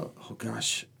 I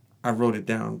wrote it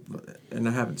down, and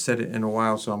I haven't said it in a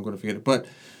while, so I'm going to forget it. But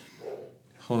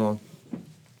hold on.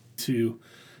 To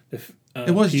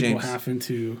it was people James. having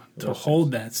to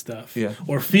hold that stuff, Yeah.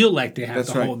 or feel like they have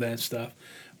That's to right. hold that stuff,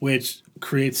 which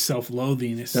creates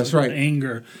self-loathing. It's That's right.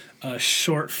 Anger,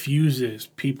 short fuses.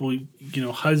 People,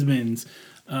 husbands,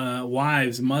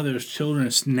 wives, mothers, children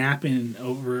snapping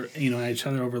over, at each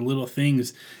other over little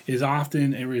things is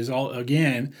often a result.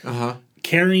 Again,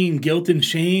 carrying guilt and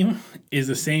shame is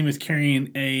the same as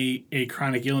carrying a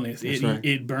chronic illness.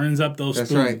 It burns up those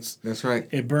spoons. That's right.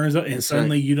 It burns up, and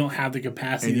suddenly you don't have the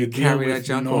capacity to deal carry that with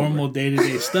junk normal over.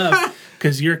 day-to-day stuff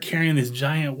because you're carrying this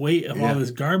giant weight of all this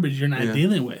garbage you're not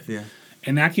dealing with. Yeah.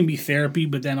 And that can be therapy,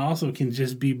 but then also can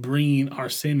just be bringing our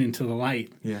sin into the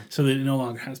light so that it no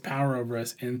longer has power over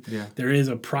us. And there is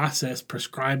a process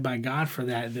prescribed by God for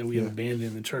that we have abandoned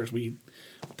in the church. We've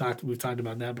talked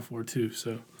about that before too.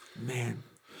 So, man,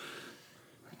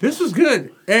 this was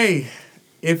good. Hey,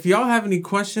 if y'all have any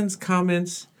questions,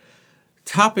 comments,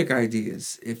 topic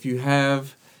ideas, if you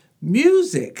have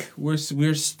music, we're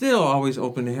still always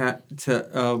open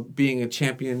to being a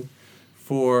champion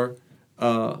for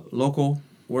local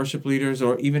worship leaders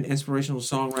or even inspirational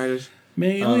songwriters.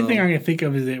 Man, the only thing I can think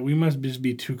of is that we must just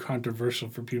be too controversial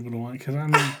for people to want. Because I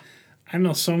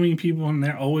know so many people and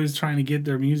they're always trying to get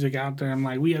their music out there. I'm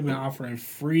like, we have been offering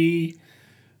free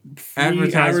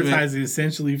advertising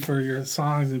essentially for your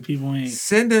songs, and people ain't.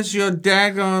 Send us your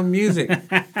daggone music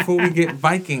before we get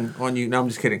Viking on you. No, I'm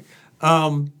just kidding.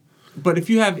 But if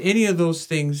you have any of those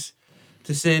things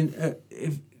to send,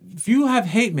 if you have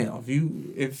hate mail,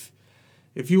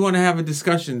 if you want to have a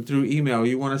discussion through email,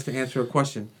 you want us to answer a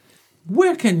question,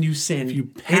 where can you send if you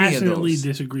any of passionately those?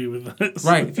 Disagree with us?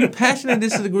 Right. If you passionately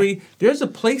disagree, there's a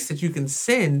place that you can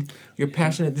send your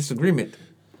passionate disagreement.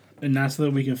 And not so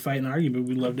that we can fight and argue, but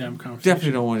we love to have a conversation.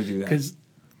 Definitely don't want to do that.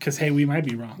 Because hey, we might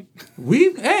be wrong.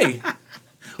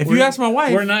 If you ask my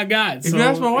wife. We're not God. If you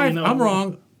ask my wife, I'm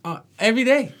wrong every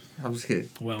day. I'm just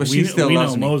kidding. Well, but she still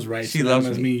loves me. Mo's right. She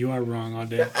loves me. You are wrong all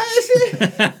day.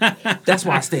 That's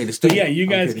why I stay in the studio. But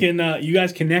yeah, you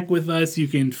guys connect with us. You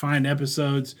can find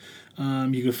episodes.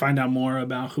 You can find out more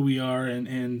about who we are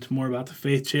and more about the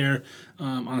Faith Chair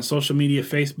on social media,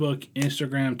 Facebook,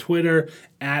 Instagram, Twitter,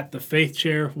 at the Faith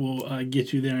Chair. We'll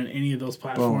get you there on any of those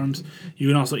platforms. Boom. You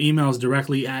can also email us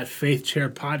directly at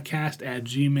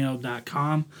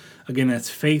faithchairpodcast@gmail.com. Again, that's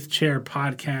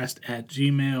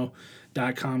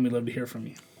faithchairpodcast@gmail.com. We'd love to hear from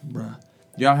you. Bruh.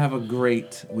 Y'all have a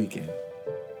great weekend.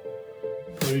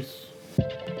 Peace.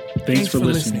 Thanks for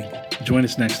listening. Join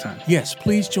us next time. Yes,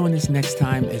 please join us next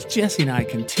time as Jesse and I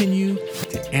continue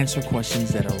to answer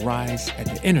questions that arise at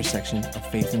the intersection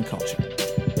of faith and culture.